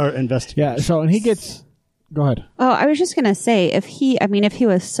investigation. Yeah, so, and he gets... Go ahead. Oh, I was just going to say, if he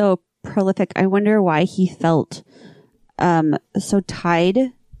was so prolific, I wonder why he felt so tied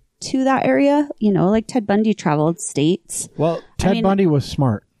to that area. You know, like Ted Bundy traveled states. Well, Ted Bundy was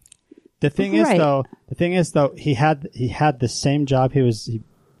smart. The thing is, though, he had the same job. He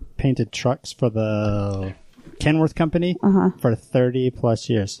painted trucks for the Kenworth Company for 30 plus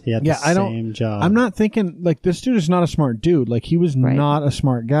years. He had the same job. I'm not thinking, like, this dude is not a smart dude. Like, he was not a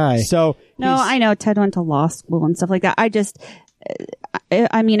smart guy. So no, I know Ted went to law school and stuff like that.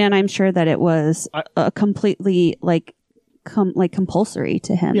 I mean, and I'm sure that it was completely compulsory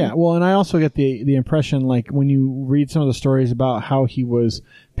to him. Yeah, well, and I also get the impression, like, when you read some of the stories about how he was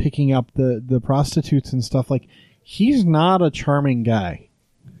picking up the prostitutes and stuff, like, he's not a charming guy.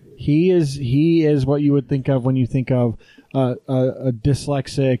 He is what you would think of when you think of a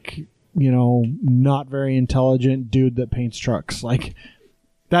dyslexic, not very intelligent dude that paints trucks. Like,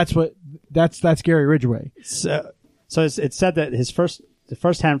 that's Gary Ridgway. So it's said that the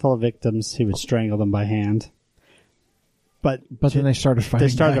first handful of victims, he would strangle them by hand. But then they started fighting.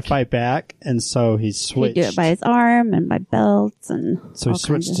 They started to fight back, and so he switched. He'd do it by his arm and by belts, and so he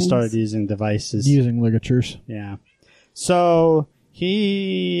switched to started using devices, using ligatures. Yeah. So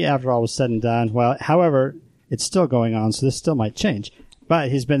he, after all was said and done, however, it's still going on, so this still might change.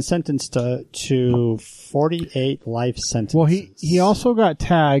 But he's been sentenced to 48 life sentences. Well, he also got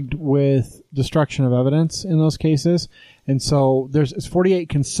tagged with destruction of evidence in those cases. And so it's 48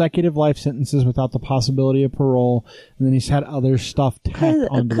 consecutive life sentences without the possibility of parole. And then he's had other stuff tacked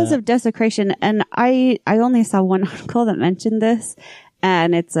onto because of desecration. And I only saw one article that mentioned this,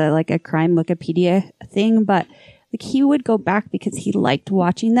 and it's a crime Wikipedia thing, but like he would go back because he liked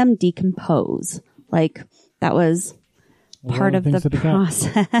watching them decompose. Like that was part of the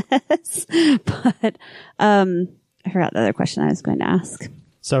process. But I forgot the other question I was going to ask.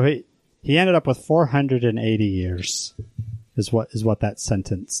 So he ended up with 480 years is what that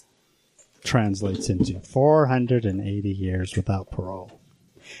sentence translates into. 480 years without parole.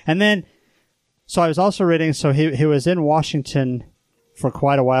 And then, so I was also reading, so he was in Washington for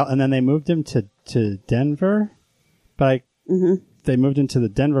quite a while, and then they moved him to Denver. But they moved into the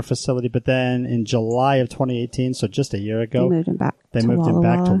Denver facility, but then in July of 2018, so just a year ago, They moved him back. they to moved him Walla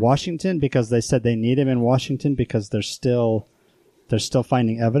back to Walla. Washington because they said they need him in Washington because they're still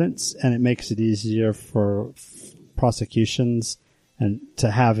finding evidence, and it makes it easier for prosecutions and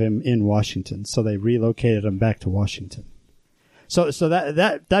to have him in Washington. So they relocated him back to Washington. So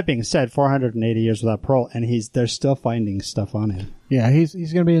that being said, 480 years without parole, and they're still finding stuff on him. Yeah, he's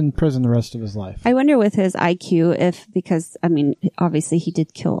going to be in prison the rest of his life. I wonder with his IQ because, I mean, obviously he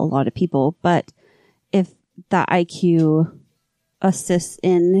did kill a lot of people, but if that IQ assists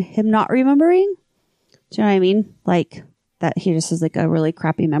in him not remembering, do you know what I mean? Like, that he just has like a really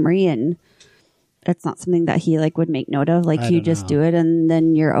crappy memory and it's not something that he like would make note of. Like, you just do it and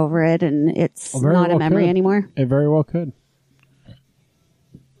then you're over it and it's not a memory anymore. It very well could.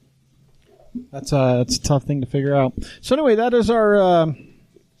 That's a tough thing to figure out. So anyway, that is our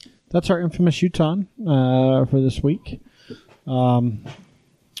infamous Utah for this week. For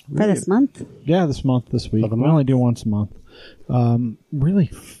this month? Yeah, this week. We only do once a month. Really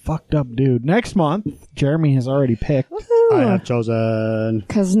fucked up dude. Next month, Jeremy has already picked. I have chosen.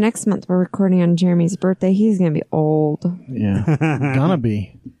 Because next month we're recording on Jeremy's birthday. He's going to be old. Yeah, gonna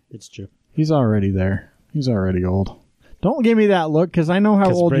be. It's true. He's already there. He's already old. Don't give me that look, because I know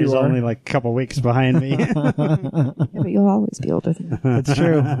how old Bray's you are. only like a couple weeks behind me. Yeah, but you'll always be older than me. That's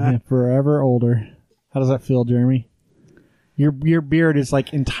true. Yeah, forever older. How does that feel, Jeremy? Your beard is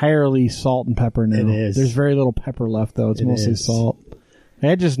like entirely salt and pepper now. It is. There's very little pepper left, though. It's mostly is. salt.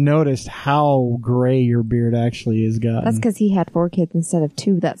 I just noticed how gray your beard actually has gotten. That's because he had 4 kids instead of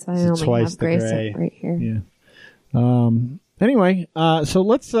 2. That's why I only twice have the gray gray. stuff right here. Yeah. Anyway, so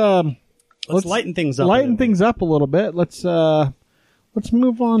let's lighten things up. Lighten things up a little bit. Let's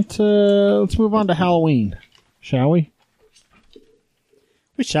move on to Halloween, shall we?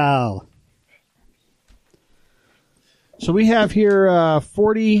 We shall. So we have here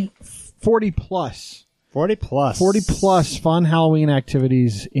 40 plus 40 plus fun Halloween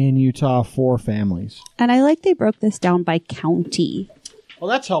activities in Utah for families. And I like they broke this down by county. Well,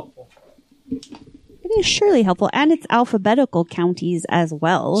 that's helpful. It is surely helpful. And it's alphabetical counties as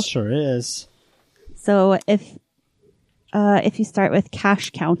well. Sure is. So if you start with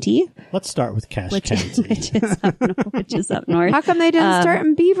Cache County, Let's start with Cache which County. is up north. How come they didn't start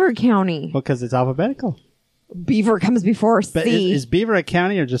in Beaver County? Well, because it's alphabetical. Beaver comes before But C. is Beaver a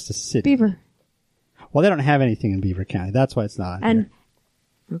county or just a city? Beaver. Well, they don't have anything in Beaver County. That's why it's not on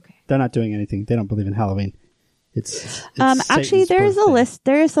here. Okay. They're not doing anything. They don't believe in Halloween. It's actually, Satan's there is a birthday. list.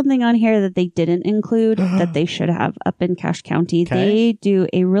 There is something on here that they didn't include that they should have up in Cache County. Okay. They do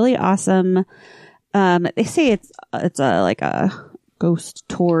a really awesome. They say it's like a ghost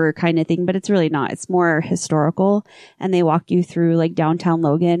tour kind of thing, but it's really not. It's more historical, and they walk you through like downtown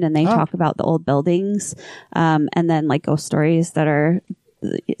Logan, and they talk about the old buildings, and then like ghost stories that are,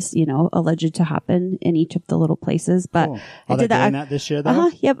 alleged to happen in each of the little places. But Cool. I Are they did that. doing that this year, though?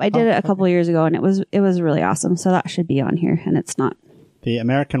 Yep, I did it a couple years ago, and it was really awesome. So that should be on here, and it's not. The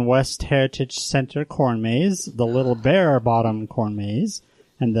American West Heritage Center Corn Maze, the Little Bear Bottom Corn Maze,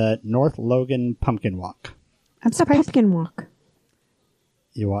 and the North Logan Pumpkin Walk. That's a pumpkin walk.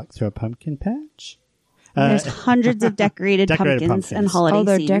 You walk through a pumpkin patch. There's hundreds of decorated pumpkins and holiday Oh,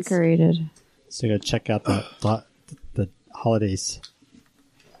 they're scenes. decorated. So you gotta check out the holidays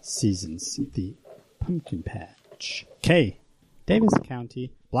seasons. The pumpkin patch. Okay, Davis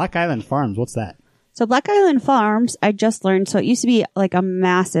County, Black Island Farms. What's that? So Black Island Farms, I just learned, so it used to be like a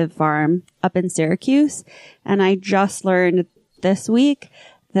massive farm up in Syracuse. And I just learned this week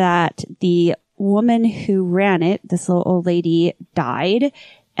that the woman who ran it, this little old lady, died.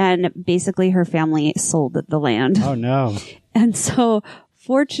 And basically her family sold the land. Oh no! And so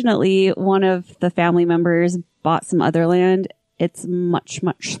fortunately, one of the family members bought some other land. It's much,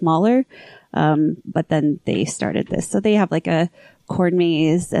 much smaller. But then they started this. So they have like a corn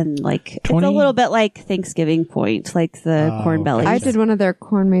maze and like, it's a little bit like Thanksgiving Point, like the corn bellies. I did one of their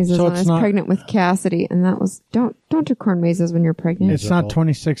corn mazes So when I it's was not- pregnant with Cassidy, and that was don't do corn mazes when you're pregnant. It's not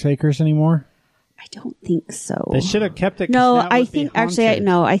 26 acres anymore. I don't think so. They should have kept it. 'cause No, now it I would be think actually, haunted.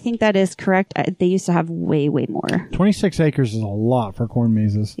 I think that is correct. They used to have way, way more. 26 acres is a lot for corn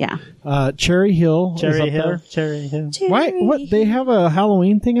mazes. Yeah. Cherry Hill. is Cherry up Hill. there. Cherry Hill. Why? What? They have a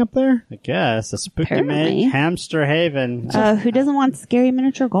Halloween thing up there? I guess a spooky Apparently. Hamster Haven. Who doesn't want scary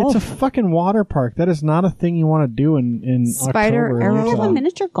miniature golf? It's a fucking water park. That is not a thing you want to do in Spider October. arrow in They have Utah. a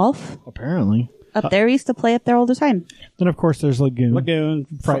miniature golf Apparently. up there. We used to play up there all the time. Then of course there's Lagoon.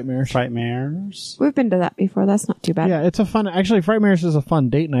 Frightmares. Frightmares. We've been to that before. That's not too bad. Yeah, it's a fun. Actually, Frightmares is a fun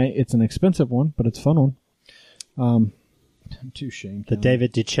date night. It's an expensive one, but it's a fun one. I'm too ashamed. The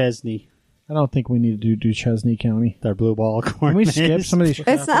David Duchesne. I don't think we need to do Chesney County. Their blue ball corn Can we maze. skip some of these?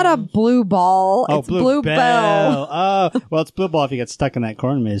 It's not a blue ball. Oh, it's blue bell. Oh, well, it's blue ball if you get stuck in that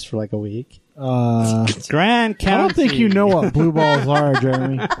corn maze for like a week. Grand County. I don't think you know what blue balls are,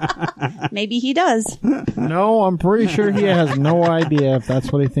 Jeremy. Maybe he does. No, I'm pretty sure he has no idea if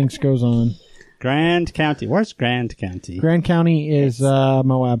that's what he thinks goes on. Grand County. Where's Grand County? Grand County is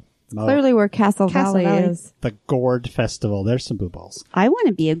Moab. Clearly where Castle Valley is. The Gourd Festival. There's some blue balls. I want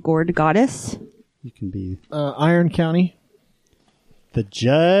to be a gourd goddess. You can be Iron County. the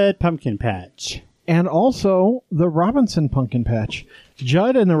Judd Pumpkin Patch. And also the Robinson Pumpkin Patch.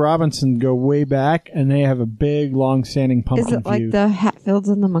 Judd and the Robinson go way back, and they have a big, long-standing pumpkin Is it like feud. the Hatfields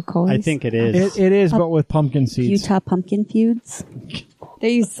and the McCoys? I think it is. It is, but with pumpkin seeds. Utah pumpkin feuds. They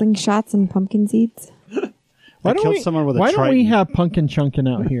use slingshots and pumpkin seeds. Why killed someone with a why don't we trident. have pumpkin chunkin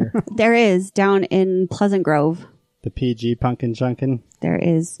out here? There is down in Pleasant Grove. The PG Pumpkin Junkin. There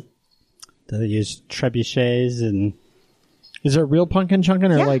is. They use trebuchets and Is it real pumpkin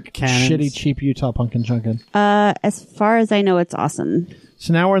chunkin or Yeah. like Cannons. shitty, cheap Utah pumpkin chunkin? As far as I know, it's awesome.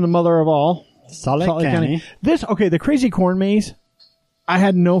 So now we're in the mother of all. Salt Lake Salt Lake County. County. The crazy corn maze. I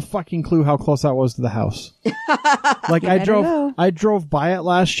had no fucking clue how close that was to the house. Like I go. drove by it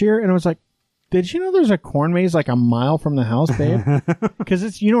last year and I was like, did you know there's a corn maze like a mile from the house, babe? Because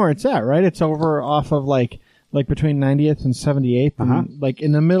it's, you know where it's at, right? It's over off of like between 90th and 78th, and like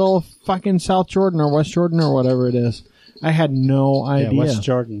in the middle of fucking South Jordan or West Jordan or whatever it is. I had no idea. Yeah, West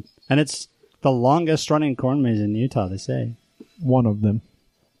Jordan. And it's the longest running corn maze in Utah, they say. One of them.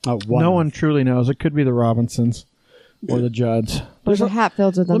 Oh, No one truly knows. It could be the Robinsons or the Judds. Or the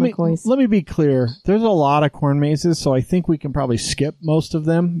Hatfields or the McCoys. Let me be clear. There's a lot of corn mazes, so I think we can probably skip most of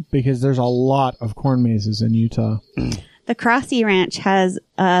them because there's a lot of corn mazes in Utah. The Crossy Ranch has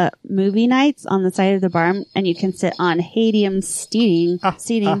movie nights on the side of the barn, and you can sit on Hadium seating.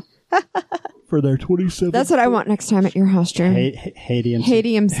 For their 27. That's what I want next time at your house, Jeremy. Hadium.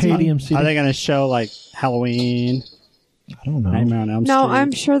 Hadium seed. Hadium Are seating. they going to show like Halloween? I don't know. Nightmare on Elm No, Street?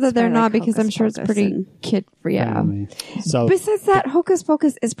 I'm sure that they're kinda not like because I'm Hocus sure it's Pocus pretty and- kid free. Yeah. So, Besides that, Hocus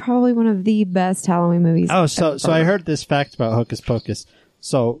Pocus is probably one of the best Halloween movies. so I heard this fact about Hocus Pocus.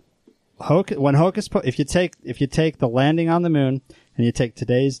 So, if you take the landing on the moon and you take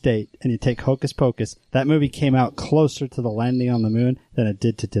today's date and you take Hocus Pocus, that movie came out closer to the landing on the moon than it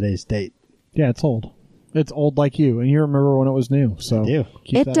did to today's date. Yeah, it's old. It's old like you, and you remember when it was new. So I do.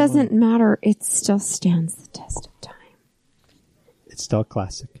 keep It that in doesn't mind. matter. It still stands the test of time. It's still a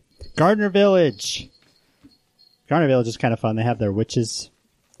classic. Gardner Village. Gardner Village is kind of fun. They have their witches,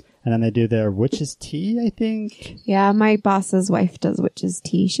 and then they do their witches tea, I think. Yeah, my boss's wife does witch's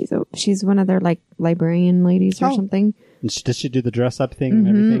tea. She's one of their like librarian ladies or Oh. something. And does she do the dress up thing and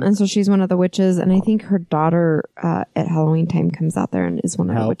everything? And so she's one of the witches, and I think her daughter at Halloween time comes out there and is one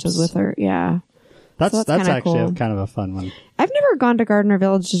of the Helps. witches with her. Yeah. That's so that's kinda actually cool. kind of a fun one. I've never gone to Gardner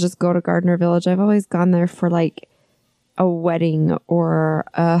Village to just go to Gardner Village. I've always gone there for like a wedding or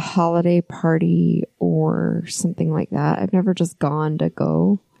a holiday party or something like that. I've never just gone to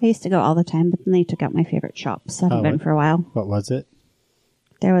go. I used to go all the time, but then they took out my favorite shops. So I haven't been what? for a while. What was it?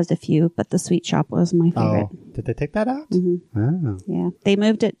 There was a few, but the sweet shop was my favorite. Oh, did they take that out? Oh. Yeah. They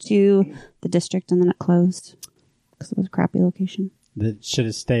moved it to the district and then it closed because it was a crappy location. They should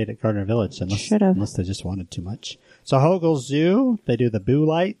have stayed at Gardner Village Should've. unless they just wanted too much. So Hogle Zoo, they do the boo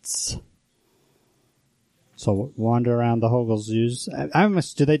lights. So wander around the Hogle Zoos.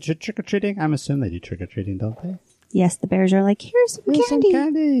 Do they do trick-or-treating? I'm assuming they do trick-or-treating, don't they? Yes, the bears are like, here's some Here's some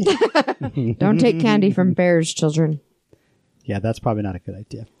candy. candy. Don't take candy from bears, children. Yeah, that's probably not a good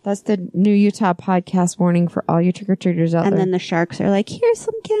idea. That's the new Utah podcast warning for all you trick-or-treaters out And there. then the sharks are like, here's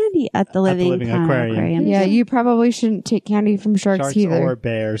some candy at the Living, Living Town Aquarium. yeah, you probably shouldn't take candy from sharks, Sharks either. or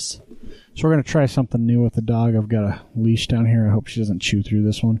bears. So we're going to try something new with the dog. I've got a leash down here. I hope she doesn't chew through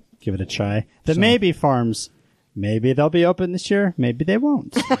this one. Give it a try. The Maybe Farms. Maybe they'll be open this year. Maybe they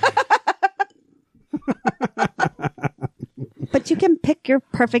won't. But you can pick your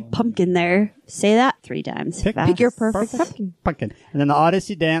perfect pumpkin there. Say that 3 times. Pick fast. your perfect pumpkin. Pumpkin. And then the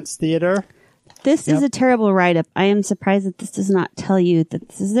Odyssey Dance Theater. This is a terrible write-up. I am surprised that this does not tell you that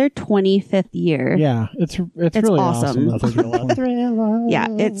this is their 25th year. Yeah, it's really awesome. that they're doing it. Thriller. Yeah,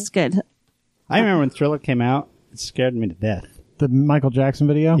 it's good. I remember when Thriller came out. It scared me to death. The Michael Jackson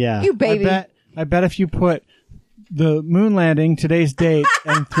video. Yeah. You baby. I bet if you put the moon landing, today's date,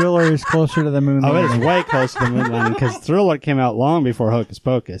 and Thriller is closer to the moon Oh, it landing. is way close to the moon landing because Thriller came out long before Hocus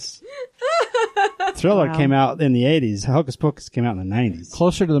Pocus. Thriller Wow. came out in the 80s. Hocus Pocus came out in the 90s.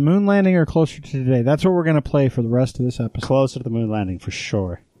 Closer to the moon landing or closer to today? That's what we're going to play for the rest of this episode. Closer to the moon landing for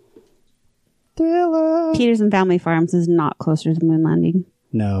sure. Thriller. Peters and Family Farms is not closer to the moon landing.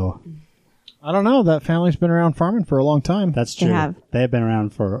 No. I don't know. That family's been around farming for a long time. That's true. They have. They have been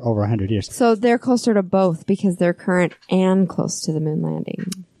around for over 100 years. So they're closer to both because they're current and close to the moon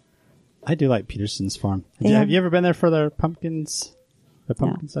landing. I do like Peterson's farm. They Have have- you ever been there for their pumpkins? The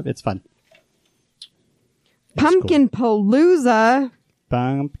pumpkin stuff? It's fun. It's Pumpkin Palooza. cool.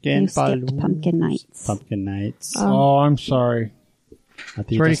 Pumpkin You skipped palooza. pumpkin nights. Pumpkin nights. Oh, I'm sorry. At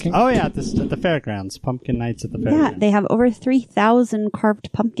the, where you just- can- oh, yeah, at the fairgrounds. Pumpkin nights at the Yeah, fairgrounds. they have over 3,000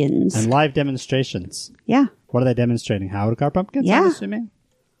 carved pumpkins. And live demonstrations. Yeah. What are they demonstrating? How to carve pumpkins, Yeah. I'm assuming?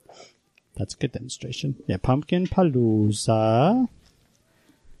 That's a good demonstration. Yeah, Pumpkin Palooza.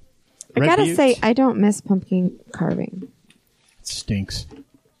 I Red gotta Butte. say, I don't miss pumpkin carving. It stinks.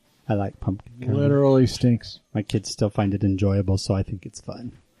 I like pumpkin carving. Literally stinks. My kids still find it enjoyable, so I think it's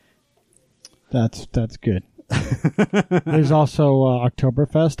fun. That's good. There's also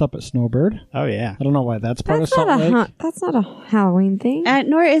Oktoberfest up at Snowbird. Oh, yeah. I don't know why that's part That's of Salt not Lake. that's not a Halloween thing.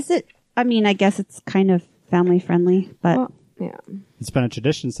 Nor is it, I mean, I guess it's kind of family friendly, but Well, yeah, It's been a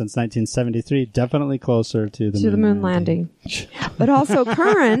tradition since 1973, definitely closer to the to the moon landing, but also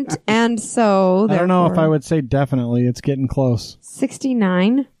current, and so I don't know if therefore, I would say definitely. It's getting close.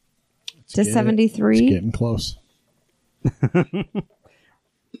 69 to It's 73. getting close.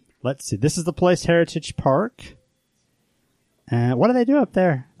 Let's see. This is the Place Heritage Park. What do they do up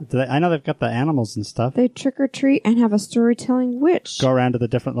there? I know they've got the animals and stuff. They trick or treat and have a storytelling witch. Go around to the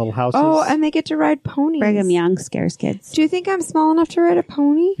different little houses. Oh, and they get to ride ponies. Brigham Young scares kids. Do you think I'm small enough to ride a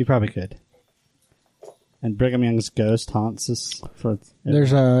pony? You probably could. And Brigham Young's ghost haunts us.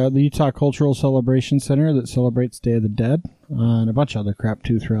 There's the Utah Cultural Celebration Center that celebrates Day of the Dead and a bunch of other crap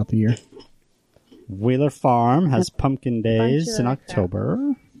too throughout the year. Wheeler Farm has pumpkin days of in other crap.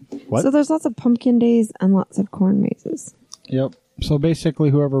 October. What? So there's lots of pumpkin days and lots of corn mazes. Yep. So basically,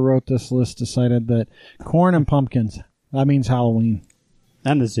 whoever wrote this list decided that corn and pumpkins, that means Halloween.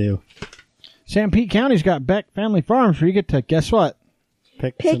 And the zoo. San Pete County's got Beck Family Farms where you get to, guess what?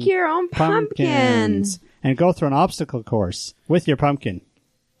 Pick some your own pumpkin. and go through an obstacle course with your pumpkin.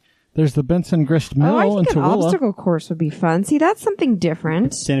 There's the Benson Grist Mill Oh, I in think an Tooele. obstacle course would be fun. See, that's something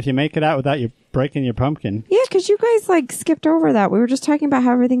different. And if you make it out without you breaking your pumpkin, Yeah, because you guys like skipped over that. We were just talking about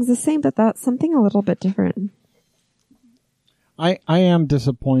how everything's the same, but that's something a little bit different. I am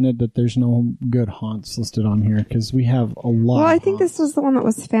disappointed that there's no good haunts listed on here because we have a lot. Well, I of think haunts. this was the one that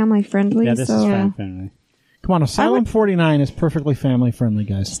was family friendly. yeah, this so is fan friendly. Come on, Asylum 49 is perfectly family friendly,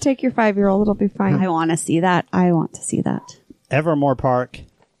 guys. just take your 5-year-old; it'll be fine. I want to see that. I want to see that. Evermore Park.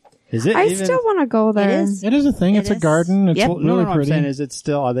 Is it? I even, still want to go there. It is. It is a thing. It It's a is. garden. It's Yep. No, really I'm pretty. saying is it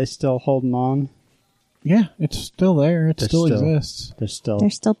still? Are they still holding on? Yeah, it's still there. It They're still still- exists. They're still. They're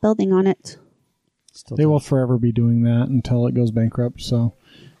still building on it. still They will forever be doing that until it goes bankrupt. So,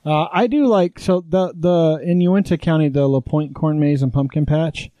 I do like the in Uinta County the La Pointe Corn Maze and Pumpkin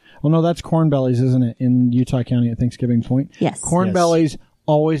Patch. Well, no, that's Corn Bellies, isn't it? In Utah County at Thanksgiving Point. Yes. Corn Yes. Bellies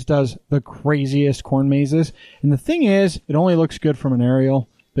always does the craziest corn mazes, and the thing is, it only looks good from an aerial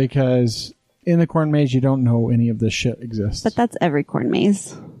because in the corn maze you don't know any of this shit exists. But that's every corn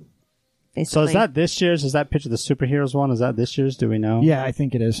maze. Basically. So is that this year's? Is that picture the superheroes one? Is that this year's? Do we know? Yeah, I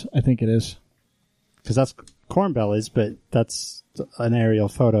think it is. Because that's Corn Bellies, but that's an aerial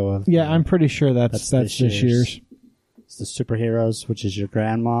photo of. Yeah, I'm pretty sure that's this year's. It's the superheroes, which is your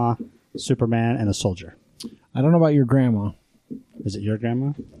grandma, Superman, and a soldier. I don't know about your grandma. Is it your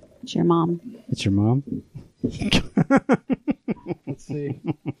grandma? It's your mom. It's your mom? Let's see.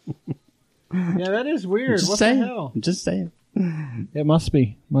 Yeah, that is weird. Just What saying. the hell? Just saying. It must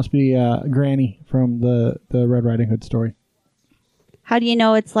be Granny from the Red Riding Hood story. How do you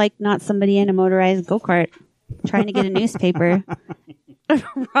know it's like not somebody in a motorized go-kart trying to get a newspaper?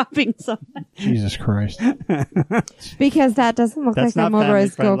 Robbing someone. Jesus Christ! Because that doesn't look That's like a not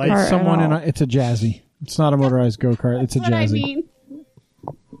motorized go family-friendly. kart. Someone in it's a jazzy. It's not a motorized go kart. It's a That's what I jazzy. mean.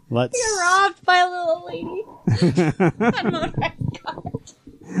 Let's. You're robbed by a little lady. On a motorized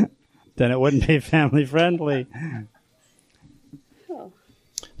cart. Then it wouldn't be family friendly.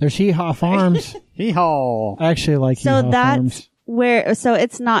 There's Hee Haw Farms. Hee haw. I actually like Hee So Haw that's Farms. where. So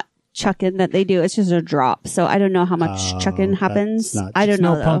it's not chucking that they do. It's just a drop. So I don't know how much chucking happens. not- I don't It's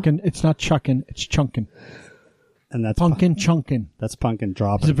know no though. pumpkin. It's not chucking. It's chunking. And that's Pumpkin chunking. That's pumpkin It's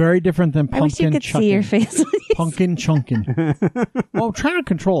dropping. very different than I wish you pumpkin could chucking. see your face. when you Pumpkin chunking. Well, I'm trying to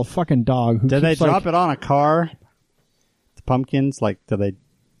control a fucking dog who Did they keeps, drop it on a car? The pumpkins? Like, do they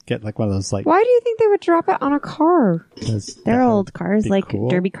get like one of those like? Why do you think they would drop it on a car? They're old cars, be like cool.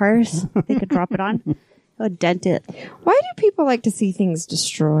 derby cars. They could drop it on. It would dent it. Why do people like to see things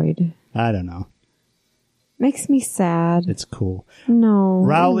destroyed? I don't know. Makes me sad. It's cool. No. I don't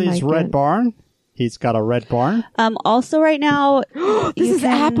Rowley's like Red it. Barn. He's got a red barn. Also right now, This is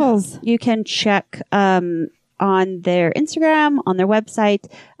apples. You can check on their Instagram, on their website.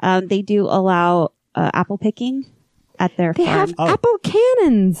 They do allow apple picking at their They farm. have apple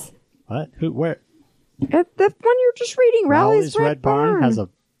cannons. What? Who? Where? At the one you're just reading, Rowley's Red Barn has a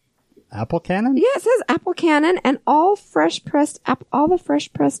apple cannon. Yeah, it says apple cannon and all the fresh pressed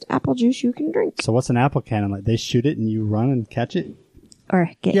apple juice you can drink. So what's an apple cannon like? They shoot it and you run and catch it. Or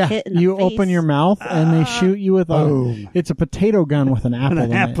get Yeah, hit in the you face. open your mouth and they shoot you with Boom. it's a potato gun with an apple,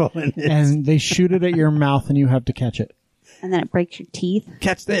 An in, apple it. in it. And they shoot it at your mouth and you have to catch it. And then it breaks your teeth.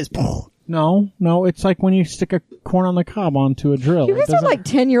 Catch this. No, it's like when you stick a corn on the cob onto a drill. You It guys are doesn't- like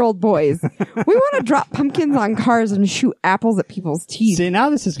 10-year-old boys. We want to drop pumpkins on cars and shoot apples at people's teeth. See, now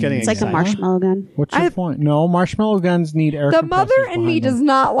this is getting It's like a exciting. marshmallow gun. What's your point? No, marshmallow guns need air The compressors mother in me behind does them.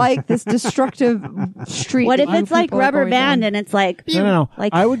 not like this destructive street. What if that you it's like people are rubber going band down. and it's like, No.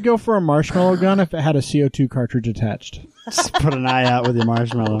 like I would go for a marshmallow gun if it had a CO2 cartridge attached. Just put an eye out with your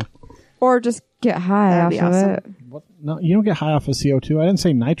marshmallow. Or just get high That'd off be of awesome. it. What? No, you don't get high off of CO2. I didn't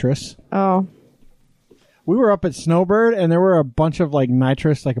say nitrous. Oh. We were up at Snowbird, and there were a bunch of like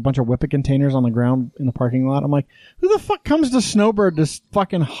nitrous, like a bunch of whippet containers on the ground in the parking lot. I'm like, who the fuck comes to Snowbird to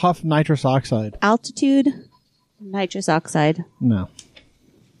fucking huff nitrous oxide? altitude, nitrous oxide. No.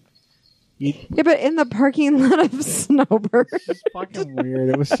 Yeah, but in the parking lot of Snowbird. It's fucking weird.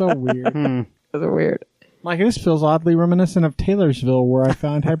 It was so weird. It was weird. Like, this feels oddly reminiscent of Taylorsville, where I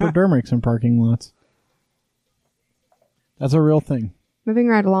found hypodermics in parking lots. That's a real thing. Moving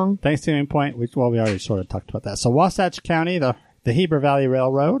right along. Thanksgiving Point, we already sort of talked about that. So Wasatch County, the Heber Valley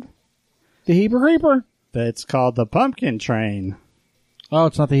Railroad, The Heber Creeper. it's called the Pumpkin Train. Oh,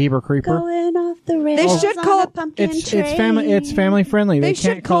 it's not the Heber Creeper. Going off the rails. They should on call a it- pumpkin It's train. family friendly. They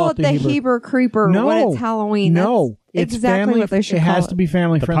can't should call it the Heber Creeper No, when it's Halloween. No, That's it's exactly family. what they should It call has to be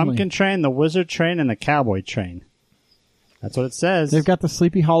family The friendly. Pumpkin Train, the Wizard Train, and the Cowboy Train. That's what it says. They've got the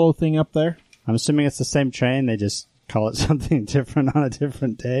Sleepy Hollow thing up there. I'm assuming it's the same train. They just call it something different on a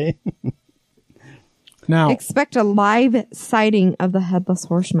different day. Now, Expect a live sighting of the Headless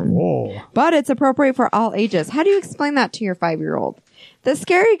Horseman. Whoa. But it's appropriate for all ages. How do you explain that to your 5-year-old? The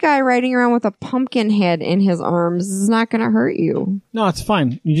scary guy riding around with a pumpkin head in his arms is not going to hurt you. no, it's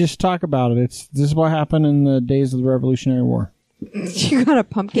fine. You just talk about it. This is what happened in the days of the Revolutionary War. You got a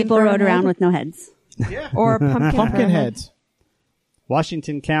pumpkin People for a rode around head? with no heads. Or a pumpkin, for a Pumpkin head. heads.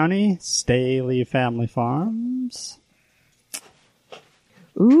 Washington County, Staley Family Farms.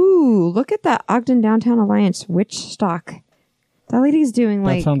 Ooh, look at that Ogden Downtown Alliance witch stock. That lady's doing That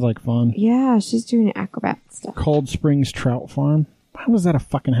like, sounds like fun. yeah, she's doing acrobat stuff. Cold Springs Trout Farm. How was that a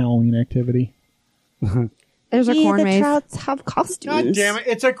fucking Halloween activity? There's a corn the maze. trouts have costumes.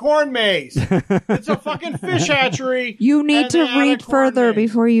 It's a corn maze. It's a fucking fish hatchery. You need to read further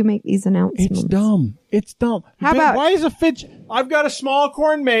before you make these announcements. It's dumb. It's dumb. How about- why is a fish? I've got a small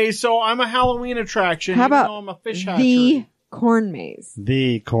corn maze, so I'm a Halloween attraction. How even about though I'm a fish hatchery? the corn maze?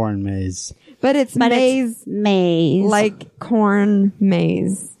 The Corn Maze. But it's But maze it's maze. like corn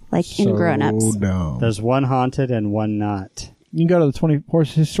maze. like in grown-ups. dumb. There's one haunted and one not. You can go to the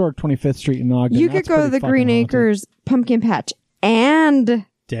historic 25th Street in Ogden. You That's could go to pretty the fucking Green haunted. Acres pumpkin patch and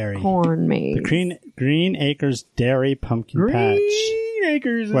Dairy. corn maze. The Green Acres Dairy Pumpkin Patch. Green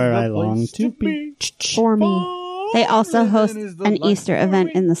Acres is Where the I long place to be. For me. They also host Then is the an light Easter for event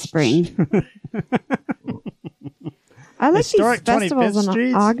me. in the spring. I like Historic these festivals 25th in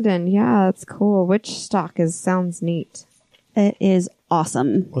Street? Ogden. Yeah, that's cool. Witch stock sounds neat. It is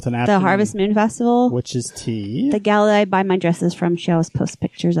awesome. With an The afternoon, Harvest Moon Festival. which is tea. The gal that I buy my dresses from, she always posts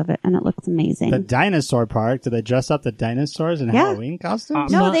pictures of it, and it looks amazing. The dinosaur park. Do they dress up the dinosaurs in Yeah. Halloween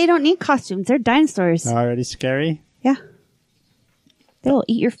costumes? no, they don't need costumes. They're dinosaurs. Already scary. Yeah. They will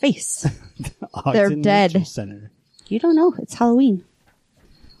eat your face. Ogden dead. Nature Center. You don't know. It's Halloween.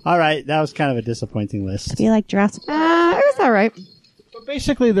 All right, that was kind of a disappointing list. Be like Jurassic. It was all right. But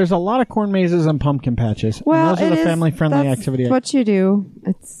basically, there's a lot of corn mazes and pumpkin patches. Well, and those are the it is- family-friendly that's activity. what you do.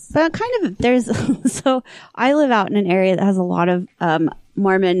 It's But kind of, there's, so I live out in an area that has a lot of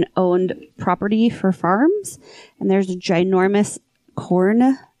Mormon owned property for farms. And there's a ginormous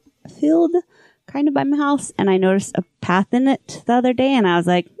corn field kind of by my house. And I noticed a path in it the other day and I was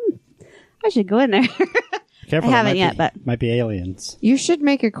like, I should go in there. Careful, I it haven't might yet, be- but- might be aliens. you should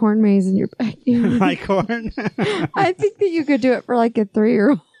make a corn maze in your backyard. My corn. I think that you could do it for like a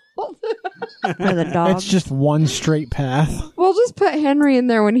 3-year-old. For the dogs. It's just one straight path. We'll just put Henry in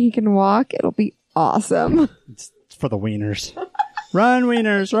there when he can walk. It'll be awesome. It's for the wieners. Run,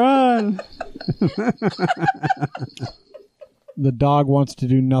 wieners, run! The dog wants to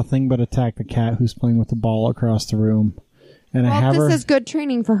do nothing but attack the cat who's playing with the ball across the room. And I Well, have this her. is good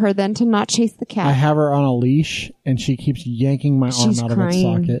training for her then to not chase the cat. I have her on a leash, and she keeps yanking my arm She's out of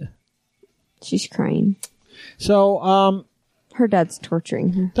crying. its socket. She's crying. So, Her dad's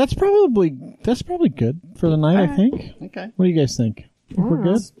torturing her. that's probably good for the night. I think. Okay. What do you guys think? We're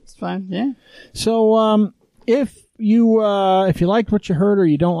good. It's fine. Yeah. So, if you liked what you heard or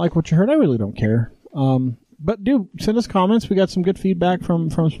you don't like what you heard, I really don't care. But do send us comments. We got some good feedback from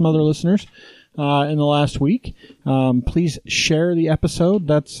some other listeners in the last week. Please share the episode.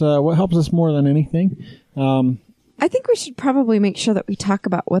 That's what helps us more than anything. I think we should probably make sure that we talk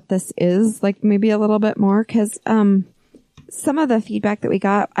about what this is, like maybe a little bit more, because some of the feedback that we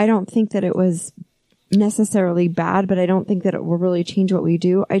got, I don't think that it was necessarily bad, but I don't think that it will really change what we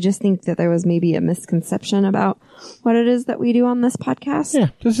do. I just think that there was maybe a misconception about what it is that we do on this podcast. Yeah,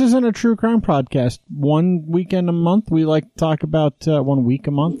 this isn't a true crime podcast. 1 weekend a month, we like to talk about 1 week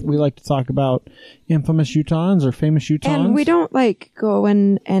a month. We like to talk about infamous Utahns or famous Utahns. And we don't like go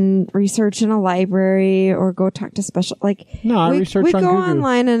and research in a library or go talk to special, like, No, I we research on go Google.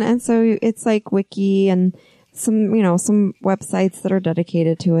 online and so it's like Wiki and some websites that are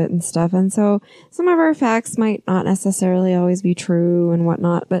dedicated to it and stuff. And so some of our facts might not necessarily always be true and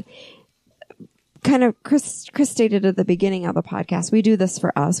whatnot, but kind of Chris stated at the beginning of the podcast, we do this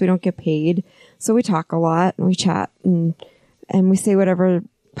for us. We don't get paid. So we talk a lot and we chat and we say whatever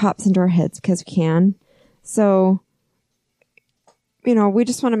pops into our heads because we can. So, we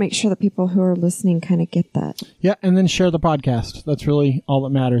just want to make sure that people who are listening kind of get that. Yeah, and then share the podcast. That's really all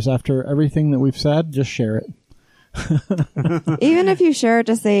that matters. After everything that we've said, just share it. Even if you share it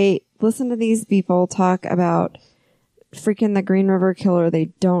to say, listen to these people talk about freaking the Green River Killer. They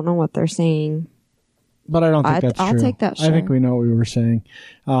don't know what they're saying. But I don't think that's I'll true. take that I think share. we know what we were saying.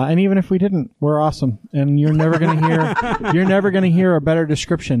 And even if we didn't, we're awesome. And you're never going to hear a better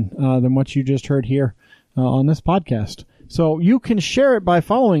description than what you just heard here on this podcast. So you can share it by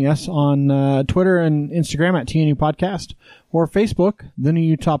following us on Twitter and Instagram at TNU Podcast or Facebook, The New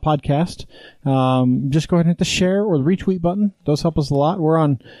Utah Podcast. Just go ahead and hit the share or the retweet button. Those help us a lot. We're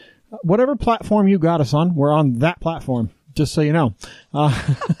on whatever platform you got us on. We're on that platform, just so you know. You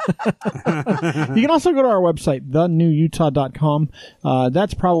can also go to our website, thenewutah.com.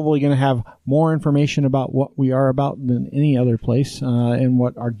 That's probably going to have more information about what we are about than any other place, and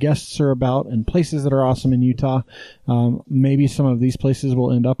what our guests are about and places that are awesome in Utah. Maybe some of these places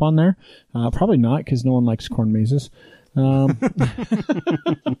will end up on there. Probably not, because no one likes corn mazes.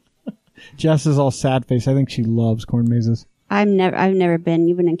 Jess is all sad face. I think she loves corn mazes. I've never been.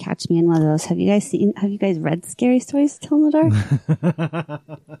 You wouldn't catch me in one of those. Have you guys read Scary Stories to Tell in the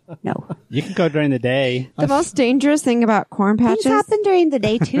Dark? No. You can go during the day. The most dangerous thing about corn patches. Things happen during the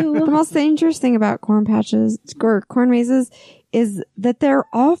day The too. most dangerous thing about corn patches or corn mazes is that they're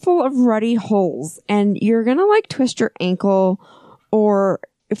all full of ruddy holes, and you're gonna like twist your ankle or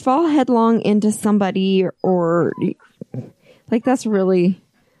fall headlong into somebody, or like that's really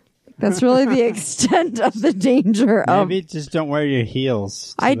the extent of the danger of. Maybe just don't wear your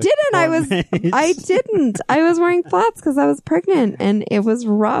heels. I didn't. I was wearing flats because I was pregnant, and it was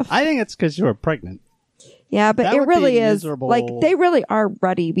rough. I think it's because you were pregnant. Yeah, but That it would really be is miserable. like they really are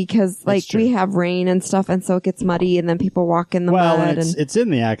ruddy because like true. we have rain and stuff, and so it gets muddy, and then people walk in the Well, mud. and it's in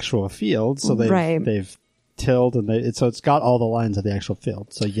the actual field, so they've tilled and so it's got all the lines of the actual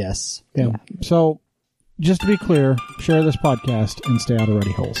field. So yes. Yeah. So just to be clear, share this podcast and stay out of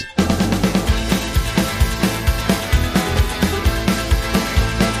ruddy holes.